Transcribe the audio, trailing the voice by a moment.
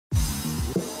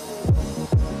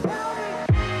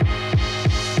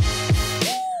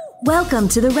Welcome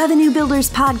to the Revenue Builders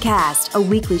Podcast, a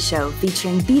weekly show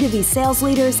featuring B2B sales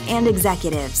leaders and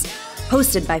executives.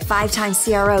 Hosted by five-time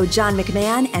CRO John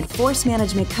McMahon and Force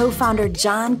Management co-founder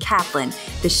John Kaplan,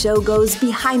 the show goes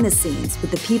behind the scenes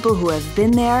with the people who have been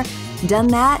there, done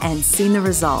that, and seen the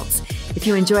results. If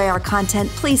you enjoy our content,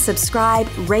 please subscribe,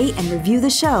 rate, and review the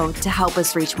show to help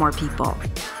us reach more people.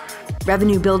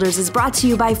 Revenue Builders is brought to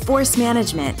you by Force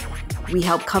Management. We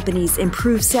help companies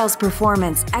improve sales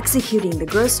performance, executing the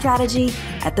growth strategy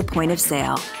at the point of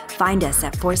sale. Find us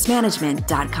at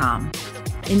forcemanagement.com.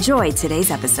 Enjoy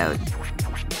today's episode.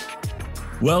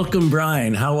 Welcome,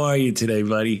 Brian. How are you today,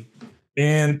 buddy?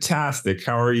 Fantastic.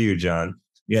 How are you, John?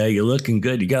 Yeah, you're looking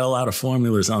good. You got a lot of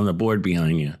formulas on the board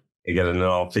behind you. I got to know,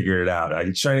 I'll figure it out.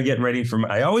 I'm trying to get ready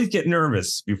I always get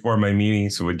nervous before my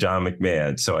meetings with John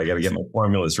McMahon. So I got to get my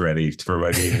formulas ready for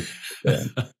my meeting.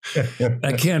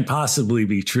 That can't possibly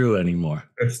be true anymore.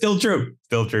 It's still true.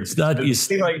 It's not,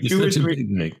 you're like two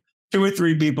or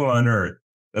three people on earth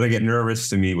that I get nervous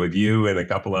to meet with you and a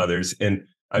couple others. And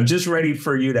I'm just ready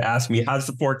for you to ask me, how's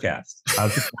the forecast?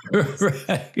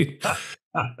 Right.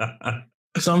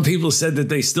 Some people said that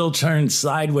they still turn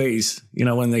sideways,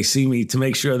 when they see me to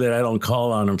make sure that I don't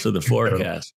call on them for the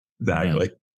forecast.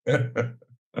 Exactly.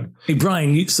 Hey,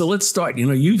 Brian, so let's start.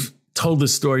 You've told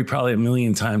this story probably a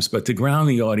million times, but to ground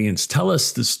the audience, tell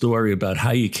us the story about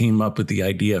how you came up with the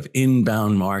idea of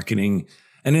inbound marketing.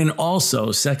 And then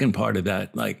also, second part of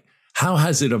that, how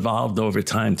has it evolved over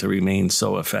time to remain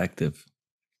so effective?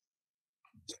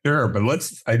 Sure. But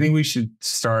I think we should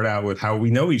start out with how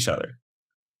we know each other.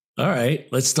 All right,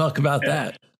 let's talk about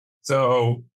that.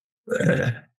 So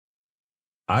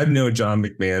I've known John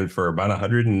McMahon for about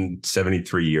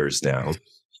 173 years now.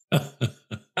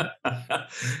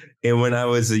 And when I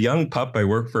was a young pup, I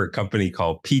worked for a company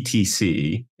called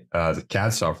PTC, the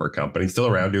CAD software company, still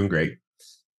around, doing great.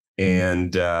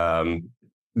 And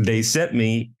they sent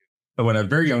me, when I was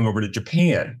very young, over to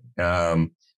Japan.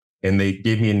 And they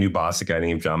gave me a new boss, a guy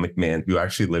named John McMahon, who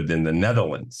actually lived in the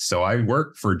Netherlands. So I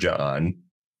worked for John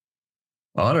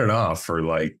on and off for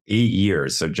 8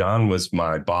 years. So John was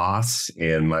my boss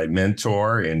and my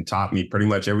mentor and taught me pretty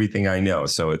much everything I know.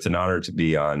 So it's an honor to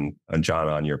be on John,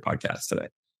 on your podcast today.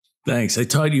 Thanks. I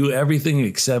taught you everything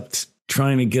except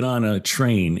trying to get on a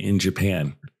train in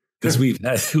Japan, because we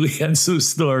had some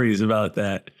stories about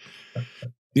that.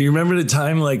 Do you remember the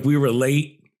time we were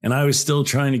late and I was still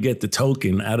trying to get the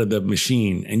token out of the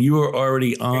machine and you were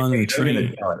already on the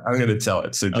train? I'm going to tell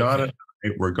it. So John, okay.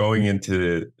 We're going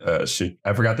into,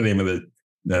 I forgot the name of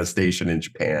the station in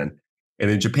Japan.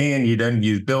 And in Japan, you didn't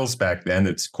use bills back then.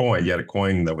 It's coin. You had a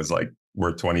coin that was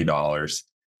worth $20.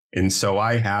 And so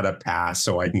I had a pass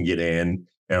so I can get in.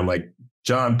 And I'm like,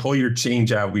 John, pull your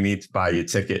change out. We need to buy you a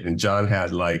ticket. And John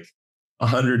had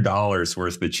 $100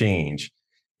 worth of change.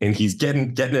 And he's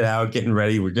getting it out, getting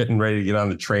ready. We're getting ready to get on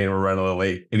the train. We're running a little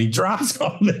late. And he drops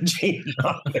all the change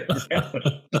on the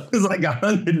ground. It was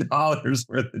 $100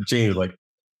 worth of change.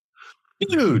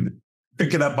 Dude,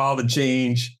 picking up all the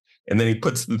change. And then he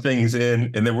puts the things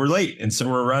in. And then we're late. And so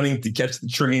we're running to catch the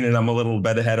train. And I'm a little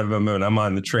bit ahead of him. And I'm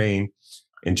on the train.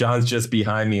 And John's just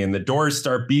behind me. And the doors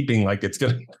start beeping like it's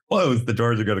going to close. The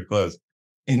doors are going to close.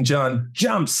 And John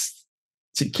jumps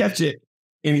to catch it.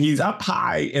 And he's up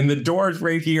high, and the door's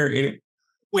right here. And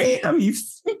wham, he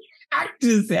smacked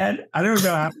his head. I don't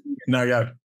know how. And I got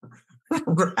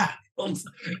rattled,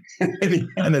 and he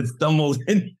kind of stumbled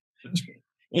in.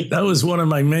 That was one of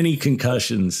my many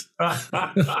concussions.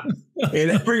 And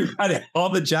everybody, all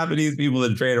the Japanese people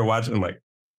in the train are watching. I'm like,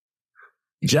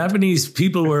 Japanese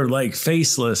people were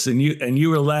faceless, and you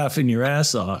were laughing your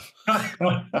ass off.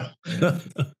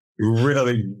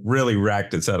 Really, really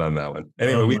racked its head on that one.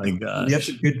 Anyway, we had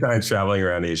some good times traveling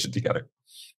around Asia together.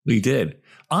 We did.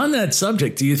 On that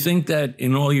subject, do you think that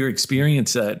in all your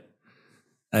experience at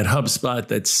HubSpot,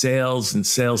 that sales and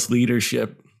sales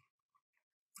leadership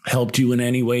helped you in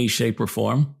any way, shape, or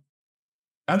form?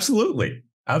 Absolutely.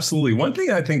 Absolutely. One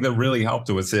thing I think that really helped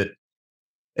was at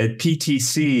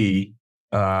PTC,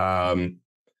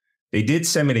 they did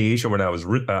send me to Asia when I was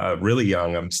really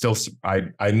young.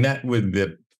 I met with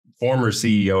the former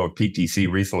CEO of PTC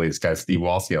recently, this guy, Steve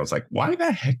Walsey. I was like, why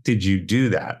the heck did you do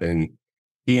that? And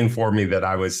he informed me that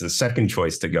I was the second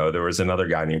choice to go. There was another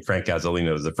guy named Frank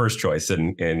Gazzolino was the first choice.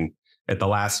 And at the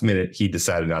last minute, he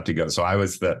decided not to go. So I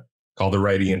was called the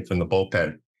righty in from the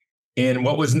bullpen. And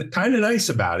what was kind of nice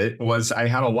about it was I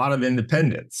had a lot of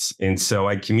independence. And so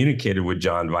I communicated with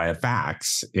John via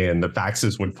fax, and the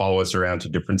faxes would follow us around to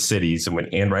different cities and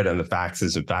would handwrite on the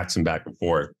faxes and fax them back and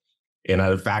forth. And I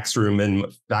had a fax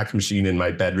machine in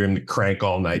my bedroom to crank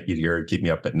all night. You'd hear it keep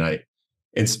me up at night.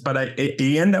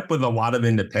 You end up with a lot of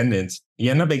independence.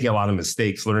 You end up making a lot of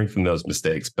mistakes, learning from those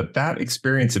mistakes. But that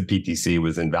experience at PTC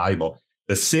was invaluable.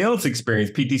 The sales experience,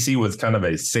 PTC was kind of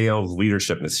a sales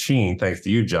leadership machine, thanks to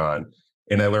you, John.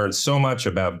 And I learned so much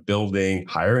about building,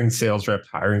 hiring sales reps,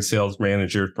 hiring sales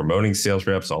managers, promoting sales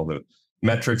reps, all the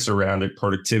metrics around it,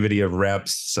 productivity of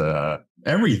reps,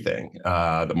 everything,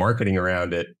 the marketing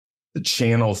around it, the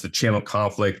channels, the channel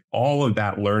conflict, all of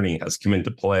that learning has come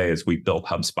into play as we built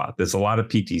HubSpot. There's a lot of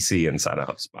PTC inside of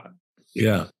HubSpot.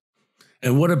 Yeah.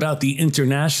 And what about the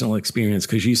international experience?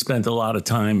 Because you spent a lot of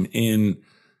time in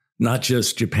not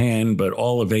just Japan, but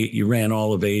you ran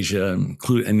all of Asia, and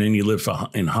then you lived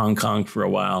in Hong Kong for a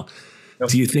while. Yep.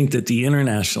 Do you think that the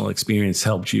international experience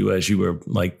helped you as you were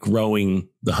like growing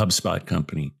the HubSpot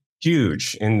company?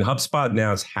 Huge. And HubSpot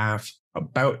now is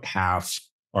about half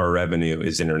our revenue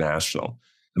is international.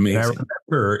 Amazing. And I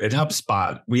remember at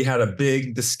HubSpot, we had a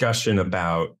big discussion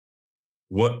about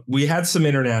we had some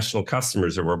international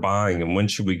customers that were buying and when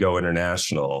should we go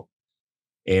international?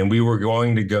 And we were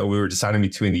deciding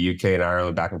between the UK and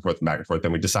Ireland, back and forth and back and forth.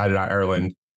 Then we decided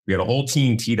Ireland. We had a whole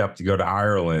team teed up to go to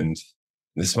Ireland.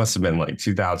 This must have been like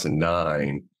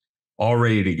 2009, all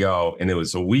ready to go. And it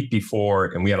was a week before,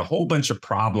 and we had a whole bunch of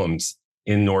problems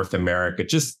in North America.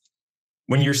 Just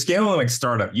when you're scaling like a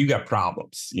startup, you got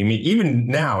problems. You mean, even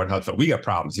now at HubSpot, we got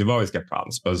problems. You've always got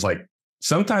problems. But it's like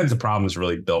sometimes the problems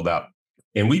really build up.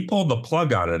 And we pulled the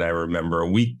plug on it, I remember, a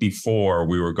week before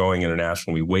we were going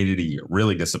international. We waited a year,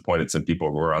 really disappointed some people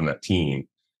who were on that team.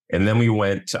 And then we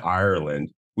went to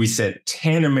Ireland. We sent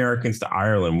 10 Americans to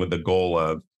Ireland with the goal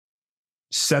of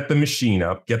set the machine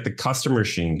up, get the customer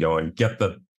machine going, get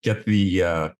the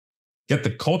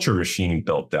culture machine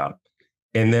built up,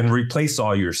 and then replace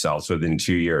all yourselves within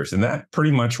 2 years. And that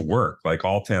pretty much worked. Like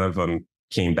all 10 of them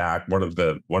came back. One of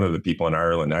the people in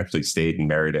Ireland actually stayed and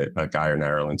married a guy in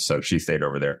Ireland. So she stayed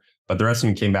over there. But the rest of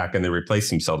them came back and they replaced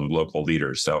themselves with local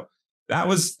leaders. So that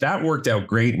worked out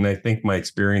great. And I think my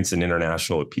experience in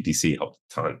international at PTC helped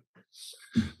a ton.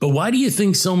 But why do you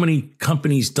think so many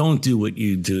companies don't do what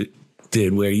you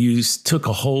did, where you took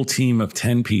a whole team of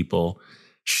 10 people,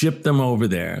 shipped them over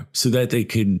there so that they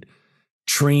could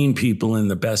train people in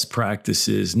the best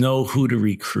practices, know who to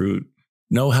recruit,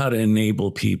 know how to enable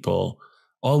people,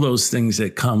 all those things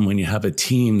that come when you have a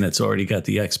team that's already got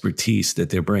the expertise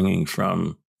that they're bringing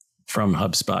from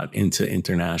HubSpot into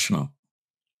international?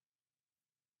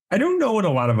 I don't know what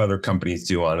a lot of other companies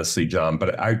do, honestly, John,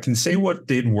 but I can say what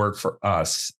did work for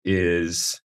us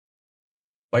is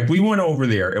like we went over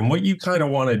there, and what you kind of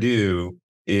want to do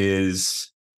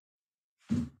is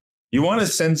you want to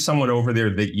send someone over there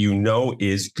that you know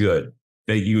is good,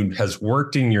 that has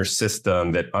worked in your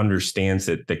system, that understands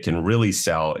it, that can really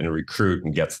sell and recruit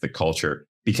and gets the culture.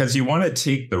 Because you want to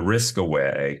take the risk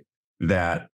away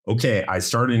that, okay, I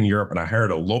started in Europe and I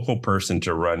hired a local person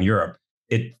to run Europe.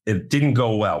 It didn't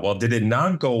go well. Well, did it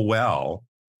not go well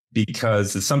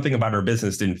because something about our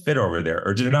business didn't fit over there?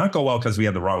 Or did it not go well because we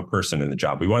had the wrong person in the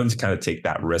job? We wanted to kind of take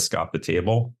that risk off the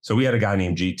table. So we had a guy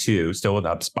named G2, still with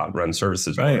HubSpot, run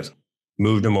services for us.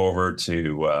 Moved him over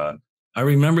to... I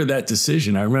remember that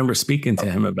decision. I remember speaking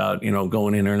to him about,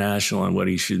 going international and what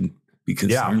he should be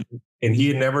concerned. Yeah. And he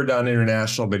had never done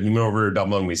international, but he went over to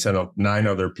Dublin. We sent 9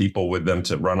 other people with them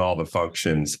to run all the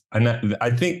functions. And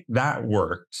I think that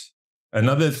worked.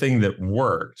 Another thing that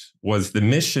worked was the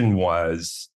mission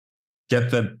was get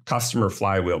the customer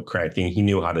flywheel cranking. He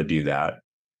knew how to do that.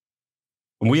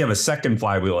 And we have a second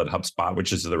flywheel at HubSpot,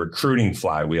 which is the recruiting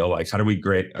flywheel. Like, how do we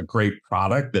create a great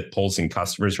product that pulls in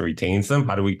customers and retains them?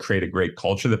 How do we create a great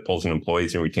culture that pulls in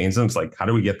employees and retains them? It's like, how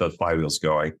do we get those flywheels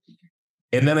going?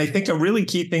 And then I think a really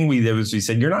key thing we did was we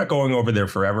said, you're not going over there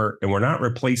forever, and we're not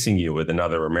replacing you with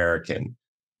another American.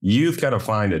 You've got to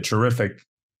find a terrific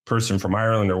person from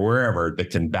Ireland or wherever that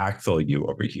can backfill you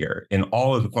over here. And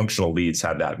all of the functional leads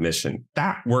had that mission.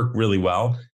 That worked really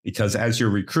well. Because as you're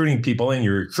recruiting people in,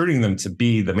 you're recruiting them to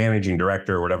be the managing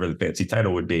director or whatever the fancy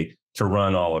title would be to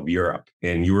run all of Europe.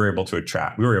 And we were able to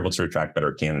attract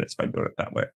better candidates by doing it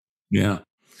that way. Yeah.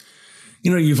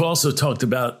 You've also talked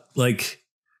about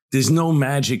there's no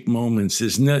magic moments.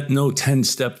 There's no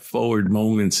 10-step forward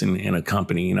moments in a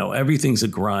company. Everything's a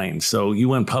grind. So you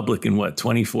went public in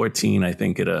 2014, I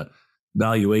think, at a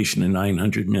valuation of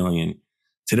 $900 million.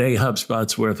 Today,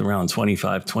 HubSpot's worth around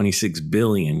 $26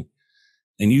 billion.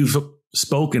 And you've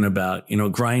spoken about,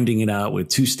 grinding it out with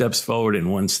 2 steps forward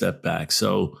and 1 step back.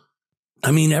 So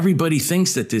I mean, everybody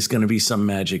thinks that there's going to be some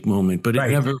magic moment, but it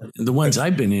never, the ones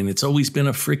I've been in, it's always been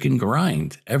a freaking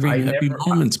grind. Every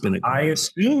moment's been a grind. I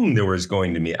assumed there was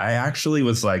going to be. I actually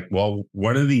was like, well,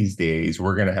 one of these days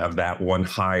we're going to have that one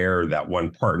hire, that one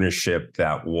partnership,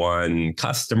 that one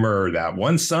customer, that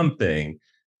one something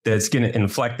that's going to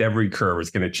inflect every curve. It's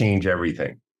going to change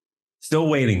everything. Still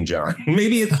waiting, John.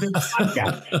 Maybe it's this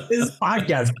podcast. This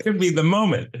podcast could be the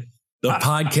moment. The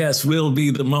podcast will be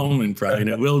the moment, Brian.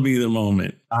 It will be the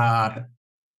moment.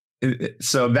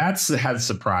 So has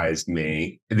surprised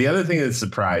me. The other thing that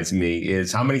surprised me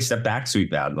is how many setbacks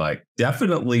we've had. Like,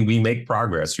 definitely we make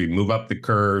progress. We move up the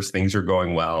curves. Things are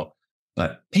going well.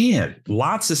 But man,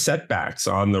 lots of setbacks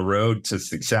on the road to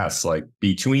success, like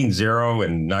between 0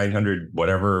 and 900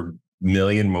 whatever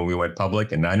million when we went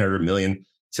public and 900 million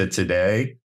to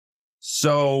today.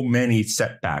 So many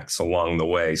setbacks along the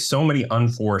way, so many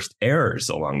unforced errors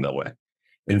along the way.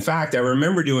 In fact, I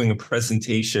remember doing a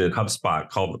presentation at HubSpot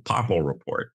called the Pothole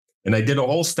Report. And I did a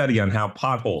whole study on how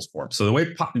potholes form. So the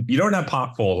way you don't have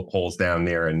potholes down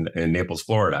there in Naples,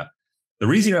 Florida. The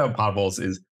reason you have potholes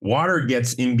is water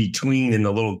gets in between in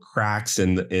the little cracks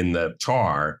in the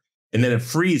tar, and then it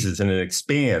freezes and it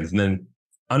expands and then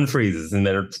unfreezes and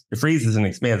then it freezes and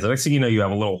expands. The next thing you know, you have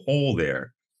a little hole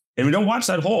there. And we don't watch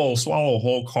that hole swallow a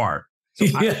whole car. So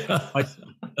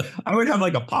I would have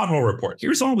like a pothole report.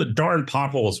 Here's all the darn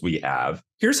potholes we have.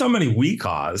 Here's how many we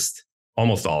caused,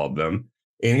 almost all of them.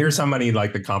 And here's how many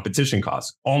like the competition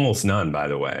costs, almost none, by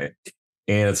the way.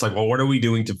 And it's like, well, what are we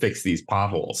doing to fix these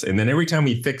potholes? And then every time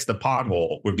we fix the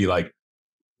pothole would be like,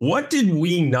 what did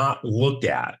we not look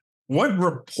at? What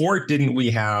report didn't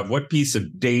we have? What piece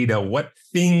of data? What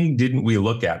thing didn't we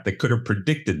look at that could have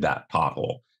predicted that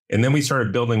pothole? And then we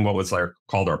started building what was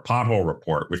called our pothole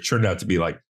report, which turned out to be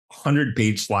like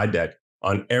 100-page slide deck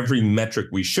on every metric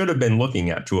we should have been looking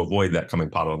at to avoid that coming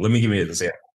pothole. Let me give you an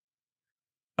example.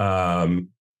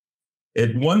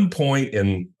 At one point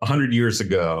 100 years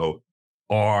ago,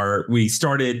 we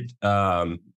started,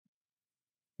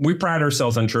 we pride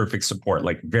ourselves on terrific support,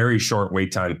 like very short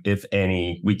wait time, if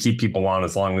any. We keep people on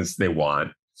as long as they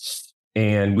want.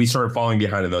 And we started falling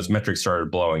behind and those metrics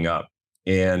started blowing up.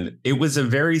 And it was a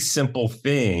very simple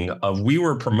thing of we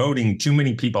were promoting too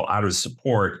many people out of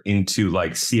support into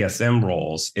like CSM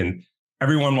roles, and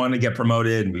everyone wanted to get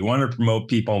promoted and we wanted to promote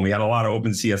people and we had a lot of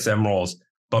open CSM roles,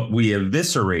 but we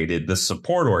eviscerated the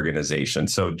support organization.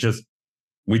 So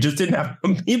we just didn't have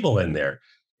people in there,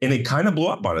 and it kind of blew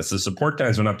up on us. The support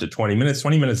times went up to 20 minutes.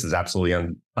 20 minutes is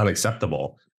absolutely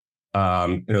unacceptable.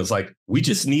 And it was like, we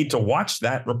just need to watch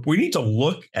that. We need to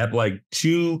look at like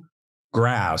 2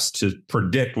 graphs to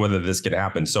predict whether this could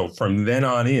happen. So from then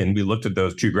on in, we looked at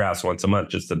those 2 graphs once a month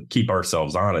just to keep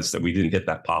ourselves honest that we didn't hit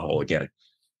that pothole again.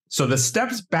 So the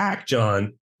steps back,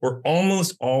 John, were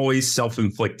almost always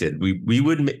self-inflicted.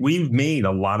 We've made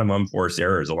a lot of unforced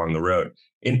errors along the road.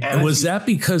 And was that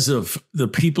because of the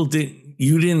people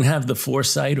you didn't have the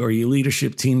foresight, or your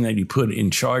leadership team that you put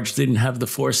in charge didn't have the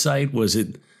foresight? Was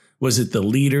it the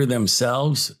leader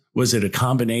themselves? Was it a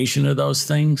combination of those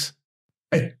things?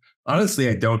 Honestly,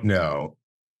 I don't know.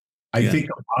 I think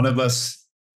a lot of us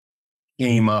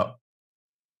came up.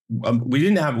 We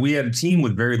had a team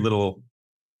with very little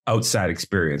outside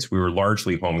experience. We were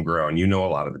largely homegrown. You know, a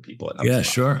lot of the people at HubSpot.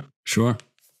 Yeah, sure.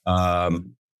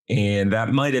 And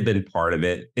that might have been part of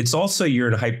it. It's also you're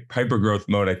in hyper growth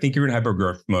mode. I think you're in hyper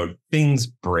growth mode. Things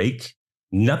break.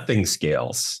 Nothing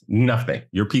scales. Nothing.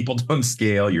 Your people don't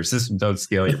scale. Your system don't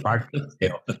scale. Your product doesn't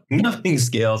scale. Nothing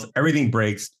scales. Everything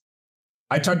breaks.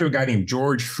 I talked to a guy named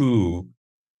George Fu.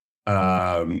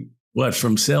 What,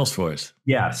 from Salesforce?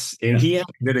 Yes. And he had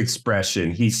a good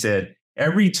expression. He said,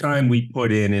 every time we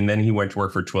put in, and then he went to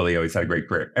work for Twilio, he's had a great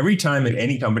career. Every time in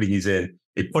any company he's in,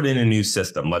 they put in a new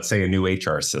system, let's say a new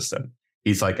HR system.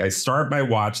 He's like, I start my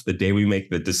watch the day we make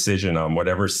the decision on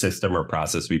whatever system or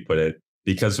process we put in,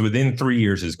 because within 3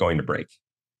 years it's going to break.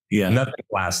 Yeah. Nothing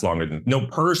lasts longer than, no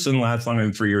person lasts longer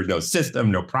than 3 years, no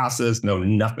system, no process, no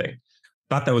nothing.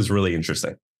 Thought that was really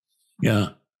interesting. Yeah.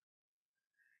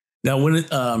 Now, one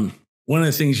of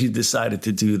the things you decided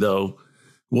to do, though,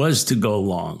 was to go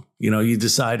long. You know, you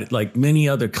decided, like many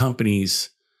other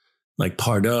companies, like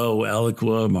Pardo,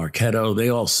 Eloqua, Marketo, they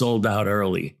all sold out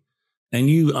early. And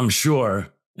you, I'm sure,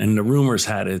 and the rumors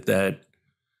had it that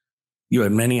you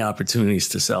had many opportunities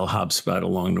to sell HubSpot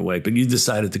along the way, but you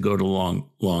decided to go to long.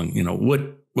 You know,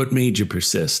 what made you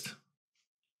persist?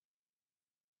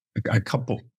 A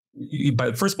couple.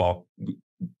 But first of all,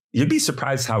 you'd be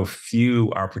surprised how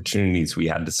few opportunities we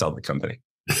had to sell the company.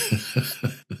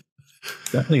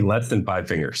 Definitely less than 5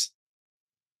 fingers.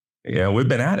 Yeah, we've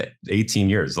been at it 18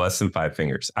 years, less than 5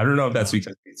 fingers. I don't know if that's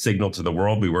because we signaled to the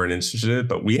world we weren't interested in it,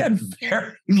 but we had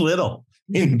very little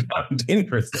inbound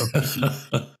interest.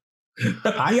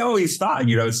 I always thought,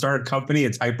 start a company,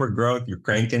 it's hyper growth, you're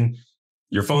cranking,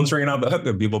 your phone's ringing out the hook,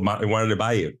 and people wanted to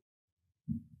buy you.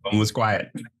 Phone was quiet.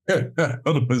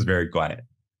 Phone was very quiet.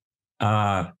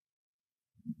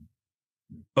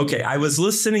 Okay, I was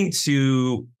listening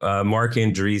to Mark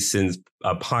Andreessen's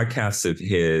podcast of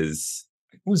his.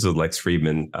 It was with Lex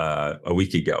Friedman a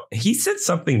week ago. He said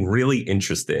something really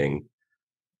interesting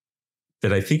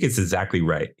that I think is exactly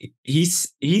right. He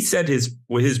said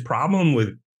his problem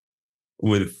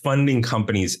with funding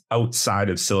companies outside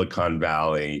of Silicon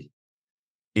Valley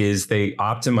is they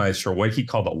optimize for what he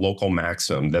called a local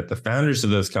maximum, that the founders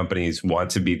of those companies want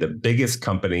to be the biggest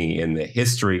company in the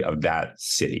history of that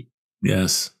city.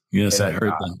 Yes, I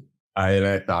heard that. And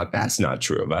I thought, that's not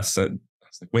true of us. I was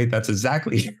like, wait, that's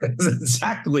exactly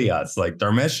us. Like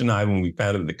Dharmesh and I, when we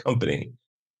founded the company,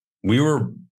 we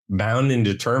were bound and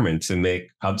determined to make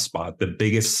HubSpot the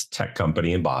biggest tech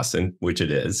company in Boston, which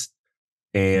it is,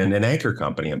 and an anchor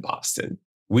company in Boston.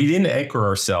 We didn't anchor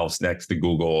ourselves next to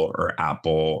Google or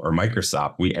Apple or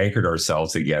Microsoft. We anchored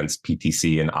ourselves against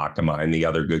PTC and Akamai and the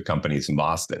other good companies in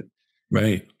Boston.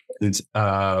 Right. And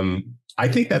I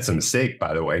think that's a mistake,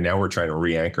 by the way. Now we're trying to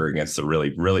re-anchor against the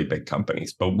really, really big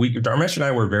companies. But Dharmesh and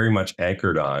I were very much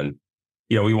anchored on,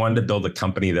 we wanted to build a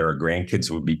company that our grandkids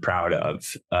would be proud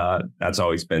of. That's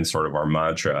always been sort of our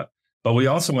mantra. But we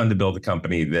also wanted to build a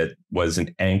company that was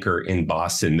an anchor in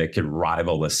Boston that could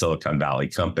rival a Silicon Valley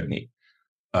company.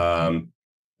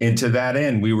 And to that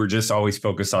end, we were just always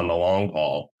focused on the long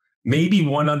haul. Maybe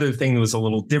one other thing that was a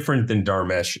little different than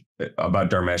about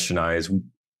Dharmesh and I is,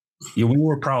 we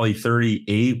were probably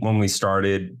 38 when we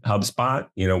started HubSpot.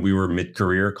 We were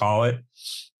mid-career, call it.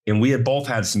 And we had both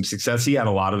had some success. He had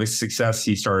a lot of success.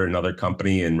 He started another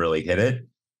company and really hit it.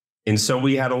 And so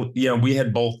we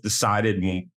had both decided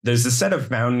there's a set of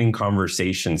founding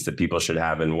conversations that people should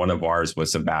have. And one of ours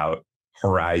was about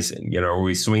horizon. Are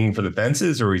we swinging for the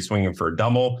fences or are we swinging for a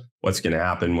double? What's going to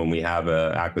happen when we have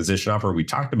an acquisition offer? We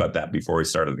talked about that before we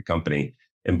started the company.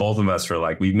 And both of us were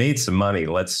like, we've made some money.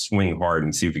 Let's swing hard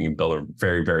and see if we can build a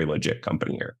very, very legit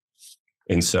company here.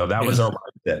 And so that was our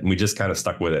mindset. And we just kind of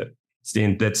stuck with it.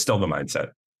 That's still the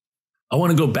mindset. I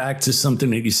want to go back to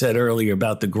something that you said earlier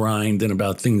about the grind and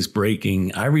about things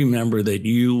breaking. I remember that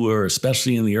you were,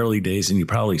 especially in the early days, and you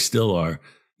probably still are,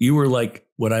 you were like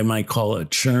what I might call a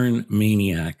churn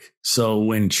maniac. So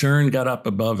when churn got up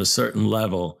above a certain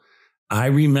level, I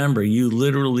remember you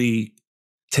literally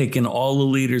taking all the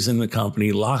leaders in the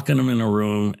company, locking them in a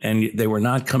room, and they were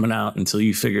not coming out until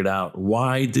you figured out,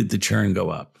 why did the churn go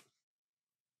up?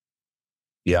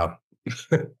 Yeah,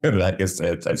 I guess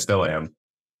I still am.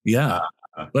 Yeah.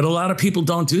 But a lot of people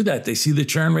don't do that. They see the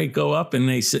churn rate go up and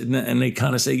they sit and they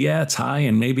kind of say, yeah, it's high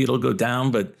and maybe it'll go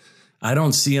down. But I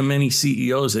don't see many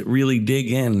CEOs that really dig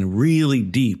in really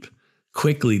deep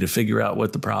quickly to figure out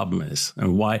what the problem is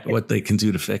and what they can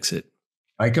do to fix it.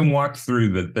 I can walk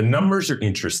through the numbers are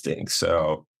interesting.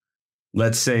 So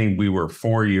let's say we were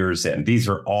 4 years in. These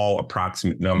are all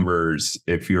approximate numbers.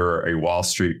 If you're a Wall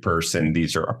Street person,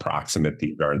 these are approximate.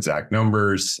 These are exact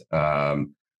numbers.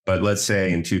 But let's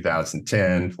say in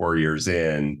 2010, 4 years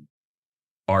in,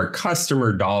 our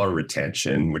customer dollar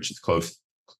retention, which is close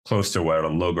to what a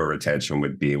logo retention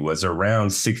would be, was around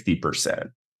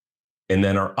 60%. And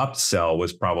then our upsell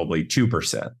was probably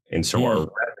 2%. And so our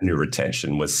revenue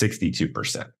retention was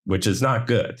 62%, which is not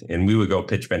good. And we would go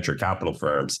pitch venture capital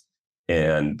firms.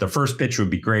 And the first pitch would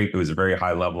be great. It was a very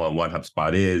high level on what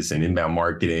HubSpot is and inbound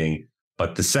marketing.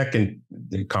 But the second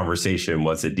conversation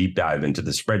was a deep dive into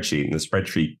the spreadsheet. And the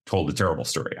spreadsheet told a terrible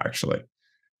story, actually.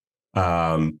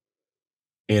 And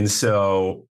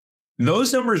so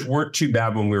those numbers weren't too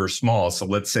bad when we were small. So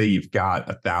let's say you've got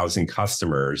 1,000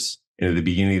 customers. And at the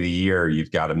beginning of the year,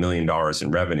 you've got $1 million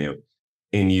in revenue,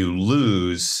 and you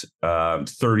lose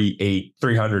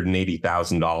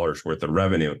 $380,000 worth of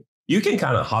revenue. You can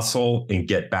kind of hustle and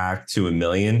get back to $1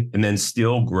 million and then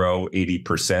still grow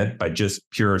 80% by just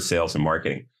pure sales and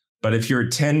marketing. But if you're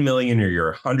at 10 million or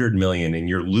you're 100 million and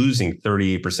you're losing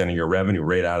 38% of your revenue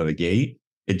right out of the gate,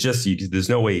 there's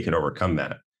no way you can overcome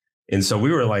that. And so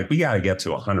we were like, we got to get to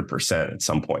 100% at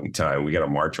some point in time. We got to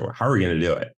march over. How are we going to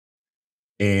do it?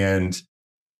 And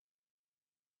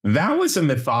that was a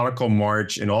methodical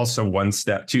march, and also 2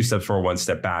 steps forward, 1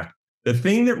 step back. The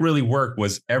thing that really worked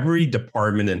was every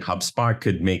department in HubSpot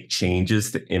could make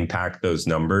changes to impact those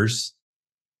numbers.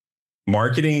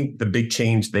 Marketing, the big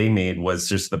change they made was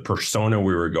just the persona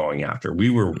we were going after.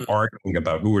 We were arguing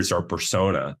about who is our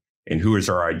persona and who is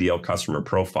our ideal customer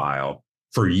profile.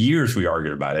 for years we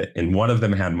argued about it, and one of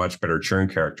them had much better churn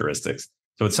characteristics.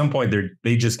 So at some point,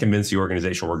 they just convinced the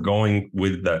organization we're going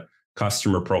with the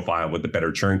customer profile with the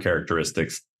better churn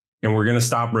characteristics, and we're going to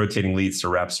stop rotating leads to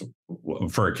reps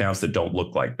for accounts that don't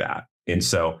look like that. And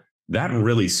so that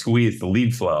really squeezed the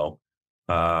lead flow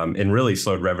and really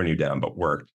slowed revenue down, but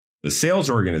worked. The sales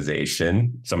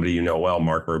organization, somebody you know well,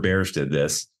 Mark Roberge did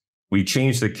this. We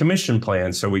changed the commission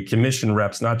plan. So we commission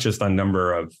reps not just on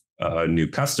number of new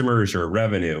customers or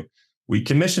revenue, we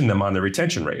commissioned them on the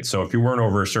retention rate. So if you weren't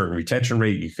over a certain retention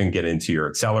rate, you couldn't get into your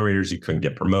accelerators, you couldn't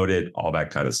get promoted, all that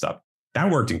kind of stuff.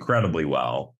 That worked incredibly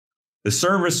well. The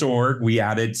service org, we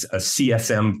added a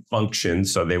CSM function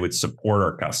so they would support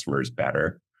our customers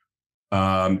better.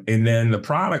 And then the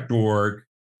product org,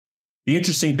 the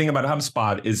interesting thing about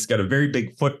HubSpot is it's got a very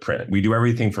big footprint. We do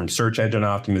everything from search engine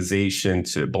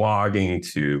optimization to blogging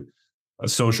to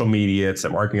social media to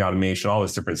marketing automation, all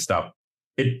this different stuff.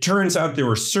 It turns out there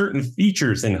were certain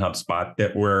features in HubSpot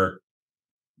that were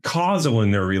causal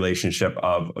in their relationship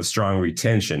of a strong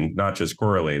retention, not just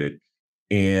correlated.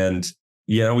 And,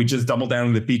 we just doubled down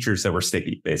on the features that were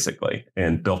sticky, basically,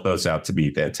 and built those out to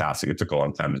be fantastic. It took a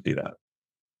long time to do that.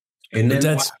 And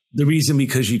that's the reason,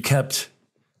 because you kept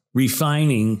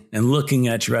refining and looking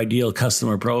at your ideal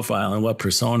customer profile and what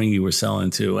persona you were selling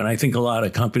to. And I think a lot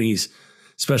of companies,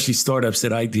 especially startups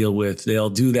that I deal with, they'll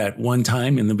do that one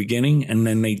time in the beginning, and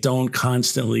then they don't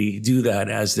constantly do that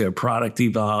as their product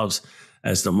evolves,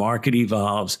 as the market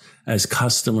evolves, as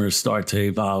customers start to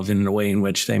evolve in the way in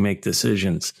which they make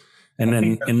decisions. And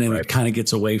then It kind of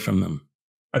gets away from them.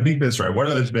 I think that's right. One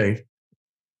of those big,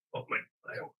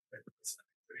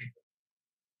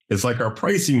 it's like our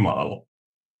pricing model.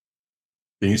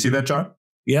 Can you see that, John?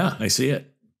 Yeah, I see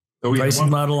it. So pricing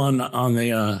model on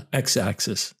the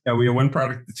x-axis. Yeah, we had one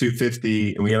product at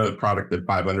 $250, and we had a product at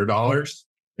 $500,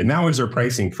 and that was our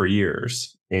pricing for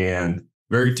years. And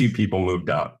very few people moved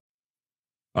up.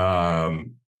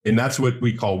 And that's what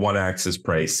we call one-axis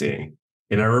pricing.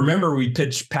 And I remember we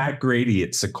pitched Pat Grady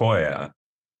at Sequoia,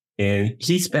 and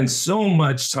he spent so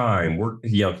much time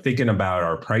thinking about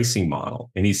our pricing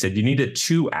model. And he said, you need a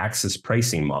two-axis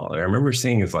pricing model. And I remember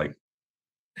saying, it's like,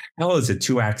 hell is a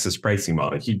two-axis pricing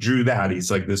model? He drew that.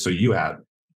 He's like, this is what you have.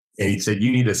 And he said,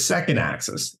 you need a second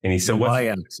axis. And he said, what's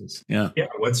y-axis? Yeah,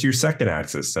 what's your second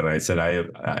axis? And I said,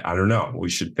 I don't know. We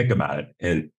should think about it.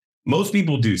 And most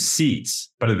people do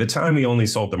seats, but at the time we only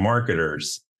sold to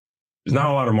marketers. There's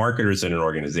not a lot of marketers in an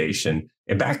organization.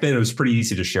 And back then it was pretty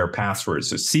easy to share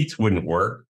passwords. So seats wouldn't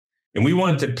work. And we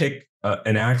wanted to pick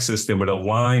an axis that would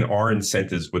align our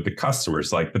incentives with the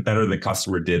customers. Like the better the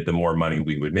customer did, the more money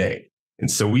we would make. And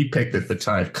so we picked at the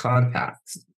time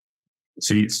contacts.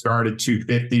 So you start at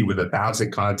 250 with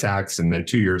 1,000 contacts. And then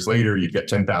 2 years later, you get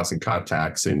 10,000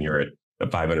 contacts and you're at a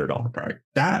 $500 product.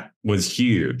 That was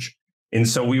huge. And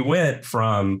so we went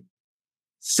from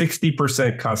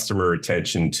 60% customer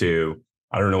retention to,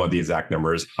 I don't know what the exact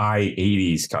number is, high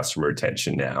 80s customer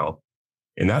retention now.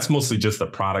 And that's mostly just the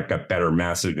product got better,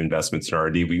 massive investments in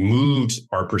R&D. We moved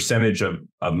our percentage of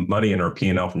money in our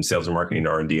P&L from sales and marketing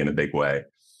to R&D in a big way.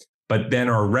 But then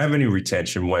our revenue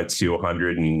retention went to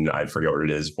 100, and I forget what it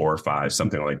is, 4 or 5,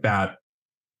 something like that.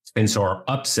 And so our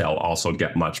upsell also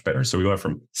got much better. So we went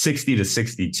from 60 to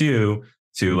 62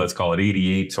 to, let's call it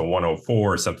 88 to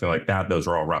 104, something like that. Those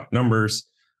are all rough numbers.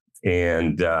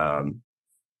 And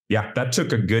that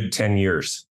took a good 10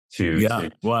 years to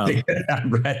get that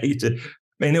ready.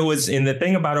 And it was, and the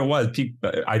thing about it was,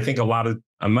 I think a lot of,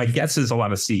 my guess is a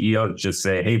lot of CEOs just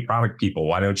say, hey, product people,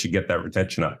 why don't you get that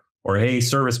retention up? Or, hey,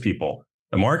 service people.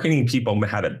 The marketing people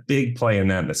had a big play in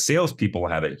that. The sales people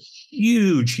had a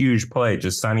huge, huge play,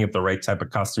 just signing up the right type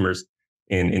of customers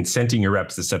and incenting your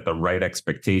reps to set the right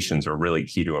expectations are really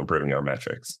key to improving our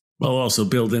metrics. Well, also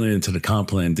building it into the comp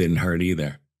plan didn't hurt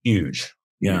either. Huge.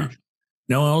 Yeah. Huge.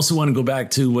 Now, I also want to go back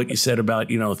to what you said about,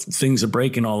 things are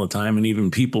breaking all the time, and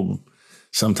even people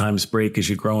sometimes break as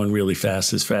you're growing really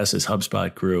fast as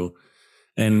HubSpot grew.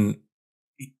 And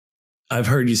I've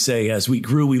heard you say, as we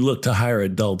grew, we looked to hire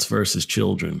adults versus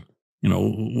children.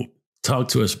 Talk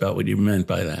to us about what you meant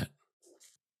by that.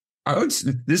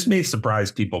 This may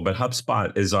surprise people, but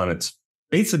HubSpot is on its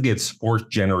 4th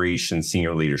generation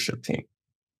senior leadership team.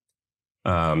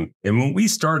 And when we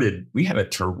started, we had a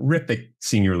terrific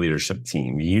senior leadership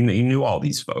team. You knew all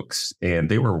these folks, and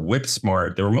they were whip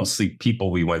smart. They were mostly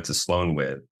people we went to Sloan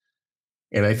with.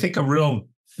 And I think a real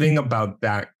thing about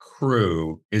that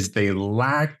crew is they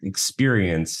lacked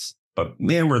experience, but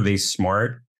man, were they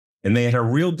smart. And they had a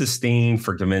real disdain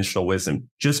for conventional wisdom.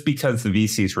 Just because the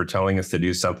VCs were telling us to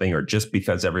do something, or just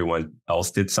because everyone else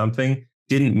did something,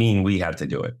 didn't mean we had to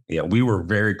do it. We were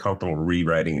very comfortable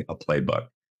rewriting a playbook.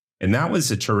 And that was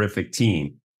a terrific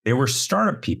team. They were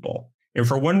startup people. And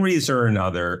for one reason or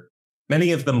another,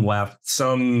 many of them left.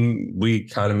 Some we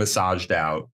kind of massaged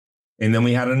out. And then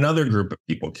we had another group of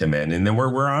people come in. And then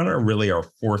we're on our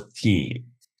fourth team.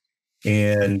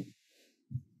 And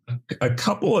a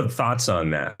couple of thoughts on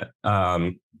that.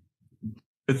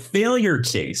 The failure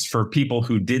case for people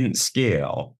who didn't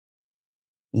scale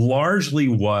largely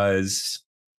was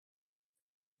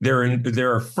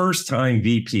they're a first-time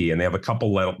VP and they have a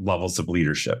couple levels of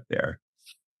leadership there.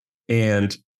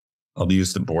 And I'll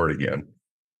use the board again.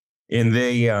 And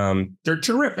they're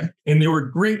terrific. And they were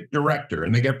a great director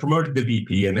and they get promoted to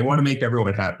VP and they want to make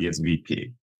everyone happy as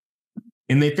VP.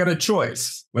 And they've got a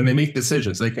choice when they make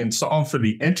decisions. They can solve for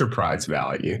the enterprise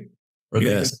value, or they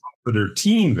can solve for their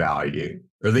team value,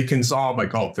 or they can solve, I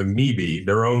call it the maybe,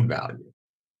 their own value.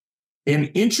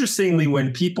 And interestingly,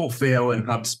 when people fail in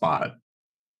HubSpot,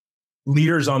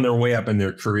 leaders on their way up in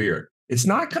their career, it's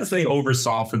not because they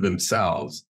oversolve for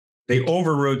themselves. They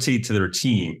over-rotate to their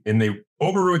team, and they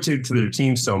over-rotate to their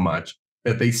team so much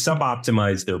that they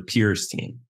sub-optimize their peers'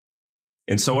 team.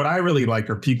 And so what I really like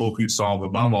are people who solve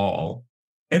above all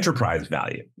enterprise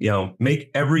value, make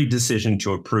every decision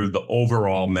to improve the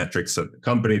overall metrics of the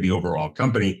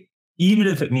company, even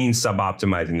if it means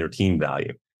sub-optimizing their team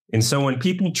value. And so when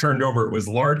people turned over, it was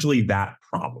largely that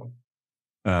problem.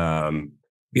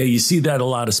 You see that a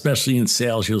lot, especially in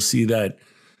sales. You'll see that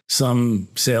some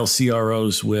sales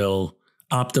CROs will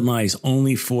optimize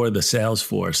only for the sales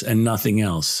force and nothing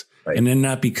else. Right. And then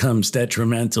that becomes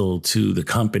detrimental to the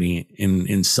company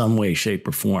in some way, shape,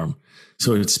 or form.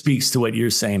 So it speaks to what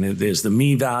you're saying. There's the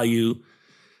me value,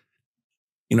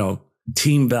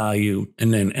 team value,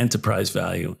 and then enterprise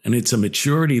value. And it's a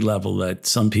maturity level that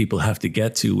some people have to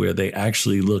get to where they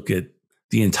actually look at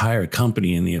the entire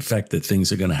company and the effect that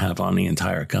things are going to have on the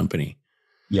entire company.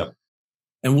 Yep.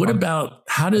 And what about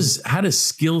how does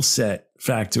skill set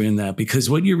factor in that?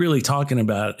 Because what you're really talking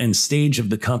about and stage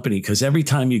of the company, because every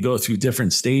time you go through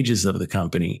different stages of the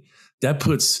company, that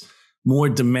puts more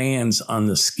demands on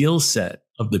the skill set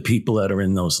of the people that are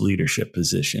in those leadership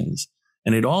positions.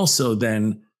 And it also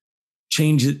then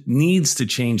needs to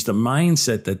change the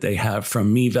mindset that they have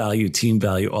from me value, team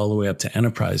value, all the way up to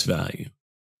enterprise value.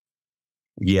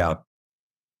 Yeah.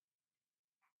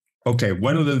 Okay.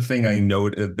 One of the things I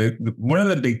noted, one of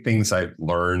the big things I've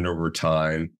learned over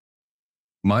time,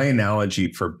 my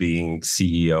analogy for being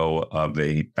CEO of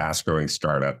a fast growing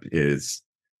startup is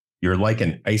you're like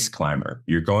an ice climber.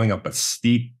 You're going up a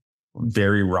steep,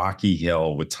 very rocky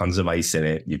hill with tons of ice in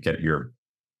it. You get your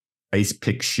ice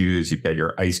pick shoes, you've got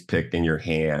your ice pick in your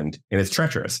hand, and it's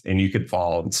treacherous and you could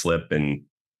fall and slip and,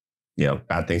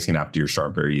 bad things can happen to your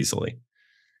start very easily.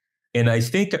 And I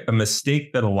think a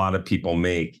mistake that a lot of people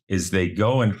make is they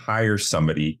go and hire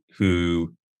somebody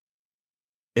who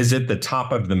is at the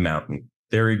top of the mountain.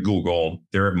 They're at Google,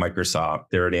 they're at Microsoft,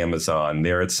 they're at Amazon,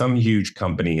 they're at some huge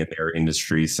company in their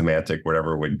industry, Semantic,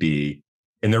 whatever it would be.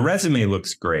 And their resume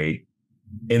looks great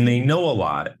and they know a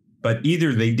lot, but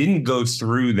either they didn't go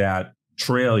through that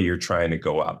trail you're trying to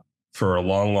go up for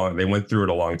they went through it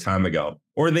a long time ago,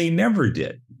 or they never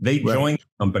did. They joined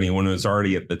the company when it was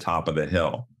already at the top of the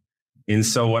hill. And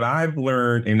so what I've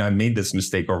learned, and I've made this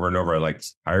mistake over and over, like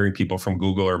hiring people from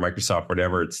Google or Microsoft,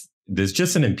 whatever, there's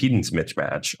just an impedance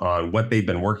mismatch on what they've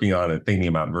been working on and thinking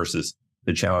about versus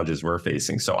the challenges we're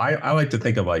facing. So I like to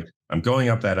think of like, I'm going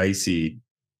up that icy,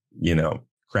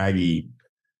 craggy,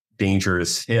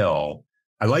 dangerous hill.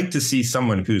 I like to see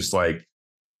someone who's like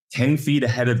 10 feet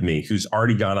ahead of me, who's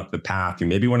already gone up the path, who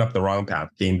maybe went up the wrong path,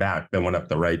 came back, then went up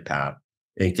the right path,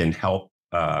 and can help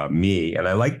me. And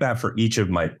I like that for each of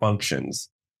my functions.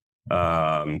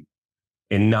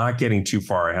 And not getting too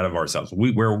far ahead of ourselves.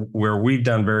 Where we've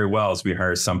done very well is we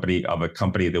hire somebody of a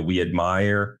company that we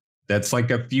admire that's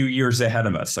like a few years ahead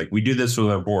of us. Like we do this with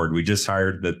our board. We just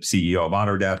hired the CEO of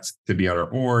Autodesk to be on our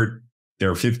board.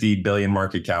 They're 50 billion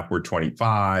market cap. We're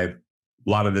 25. A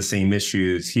lot of the same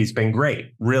issues. He's been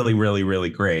great, really, really, really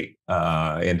great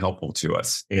and helpful to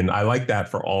us. And I like that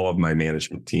for all of my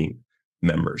management team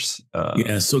members.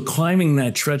 So climbing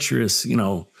that treacherous,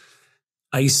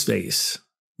 ice face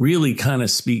really kind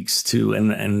of speaks to, and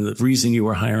the reason you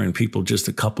were hiring people just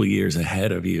a couple of years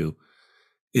ahead of you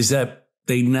is that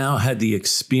they now had the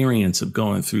experience of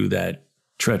going through that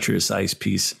treacherous ice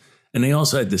piece. And they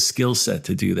also had the skill set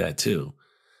to do that too.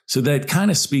 So that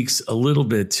kind of speaks a little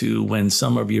bit to when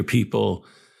some of your people,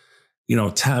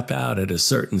 tap out at a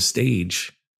certain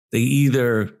stage, they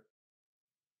either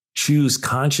choose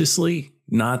consciously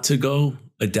not to go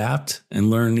adapt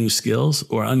and learn new skills,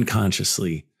 or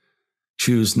unconsciously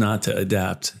choose not to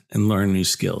adapt and learn new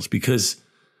skills? Because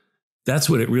that's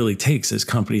what it really takes as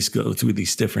companies go through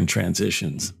these different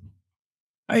transitions.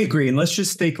 I agree. And let's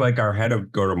just take like our head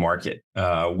of go-to-market.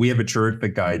 We have a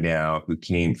terrific guy now who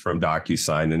came from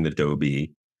DocuSign and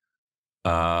Adobe.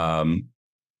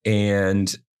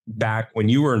 And back when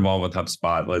you were involved with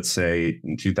HubSpot, let's say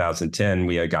in 2010,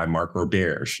 we had a guy, Mark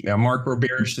Roberge. Now, Mark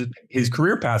Roberge, his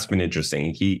career path's been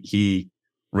interesting. He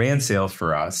ran sales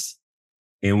for us.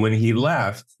 And when he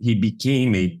left, he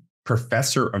became a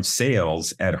professor of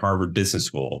sales at Harvard Business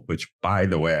School, which, by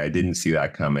the way, I didn't see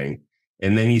that coming.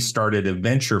 And then he started a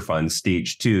venture fund,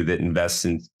 Stage 2, that invests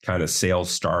in kind of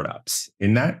sales startups.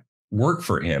 And that worked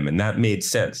for him. And that made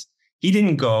sense. He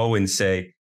didn't go and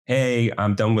say, hey,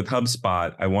 I'm done with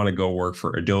HubSpot. I want to go work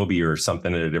for Adobe or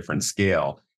something at a different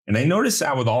scale. And I noticed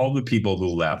that with all the people who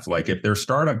left, like if they're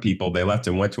startup people, they left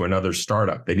and went to another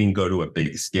startup. They didn't go to a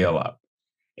big scale up.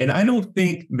 And I don't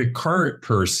think the current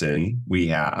person we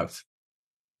have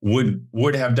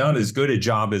would have done as good a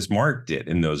job as Mark did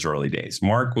in those early days.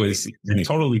 Mark was a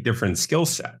totally different skill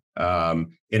set.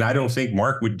 And I don't think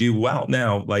Mark would do well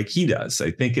now like he does. I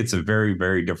think it's a very,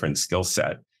 very different skill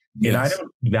set. Yes. And I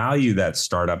don't value that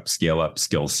startup scale up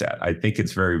skill set. I think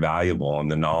it's very valuable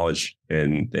and the knowledge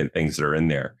and things that are in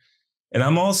there. And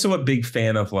I'm also a big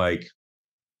fan of like,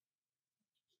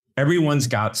 everyone's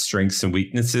got strengths and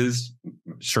weaknesses.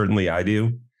 Certainly I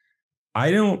do.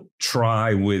 I don't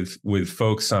try with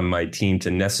folks on my team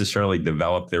to necessarily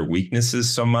develop their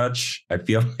weaknesses so much. I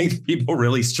feel like people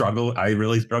really struggle. I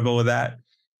really struggle with that.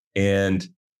 And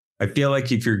I feel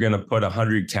like if you're going to put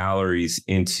 100 calories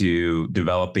into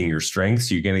developing your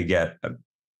strengths, you're going to get a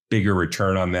bigger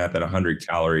return on that than 100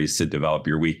 calories to develop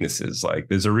your weaknesses. Like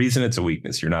there's a reason it's a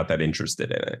weakness. You're not that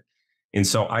interested in it. And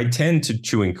so I tend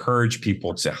to encourage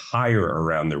people to hire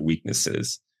around their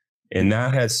weaknesses. And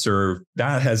that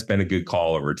has been a good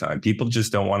call over time. People just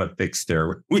don't want to fix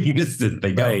their weaknesses.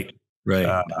 They don't.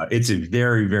 Right. It's a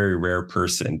very, very rare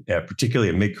person, particularly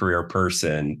a mid-career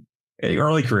person,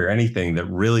 early career, anything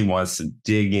that really wants to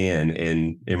dig in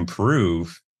and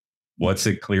improve what's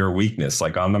a clear weakness.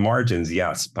 Like on the margins,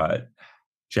 yes, but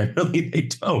generally they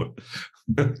don't.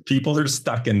 People are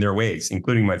stuck in their ways,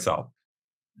 including myself.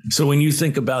 So when you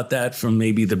think about that from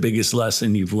maybe the biggest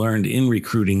lesson you've learned in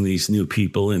recruiting these new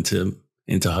people into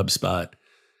HubSpot,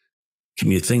 can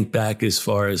you think back as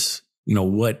far as,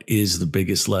 what is the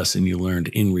biggest lesson you learned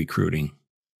in recruiting?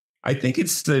 I think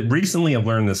it's recently I've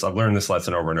learned this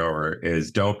lesson over and over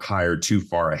is don't hire too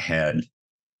far ahead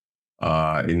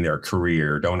in their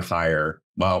career. Don't hire.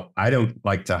 Well, I don't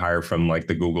like to hire from like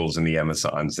the Googles and the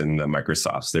Amazons and the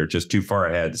Microsofts. They're just too far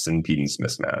ahead. It's an impedance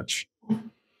mismatch.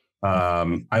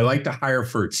 I like to hire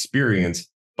for experience,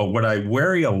 but what I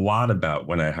worry a lot about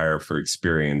when I hire for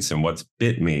experience and what's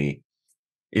bit me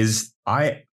is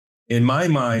in my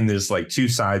mind, there's like two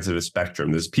sides of a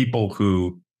spectrum. There's people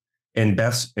who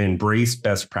embrace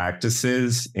best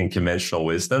practices and conventional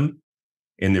wisdom,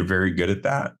 and they're very good at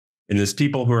that. And there's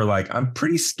people who are like, I'm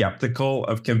pretty skeptical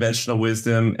of conventional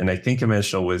wisdom, and I think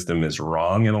conventional wisdom is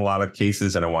wrong in a lot of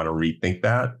cases, and I want to rethink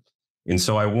that. And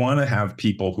so I want to have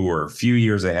people who are a few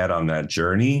years ahead on that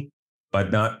journey,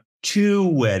 but not too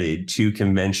wedded to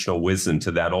conventional wisdom,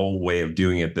 to that old way of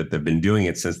doing it that they've been doing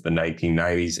it since the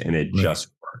 1990s, and it just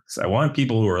works. I want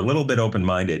people who are a little bit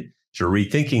open-minded to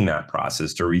rethinking that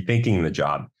process, to rethinking the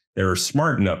job. They're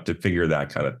smart enough to figure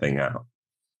that kind of thing out.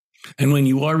 And when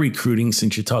you are recruiting,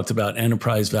 since you talked about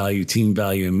enterprise value, team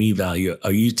value, and me value,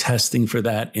 are you testing for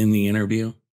that in the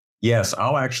interview? Yes,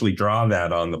 I'll actually draw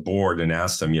that on the board and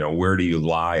ask them, where do you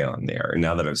lie on there? And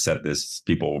now that I've said this,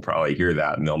 people will probably hear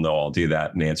that and they'll know I'll do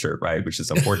that and answer it right, which is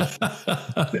important.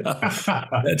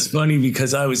 That's funny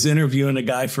because I was interviewing a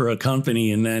guy for a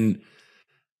company and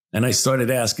I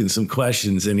started asking some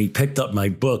questions and he picked up my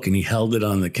book and he held it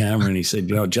on the camera and he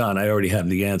said, John, I already have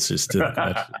the answers to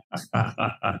the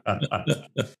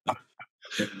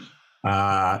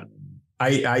question.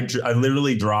 I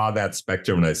literally draw that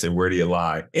spectrum and I say, where do you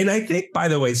lie? And I think, by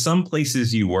the way, some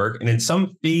places you work and in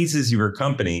some phases of your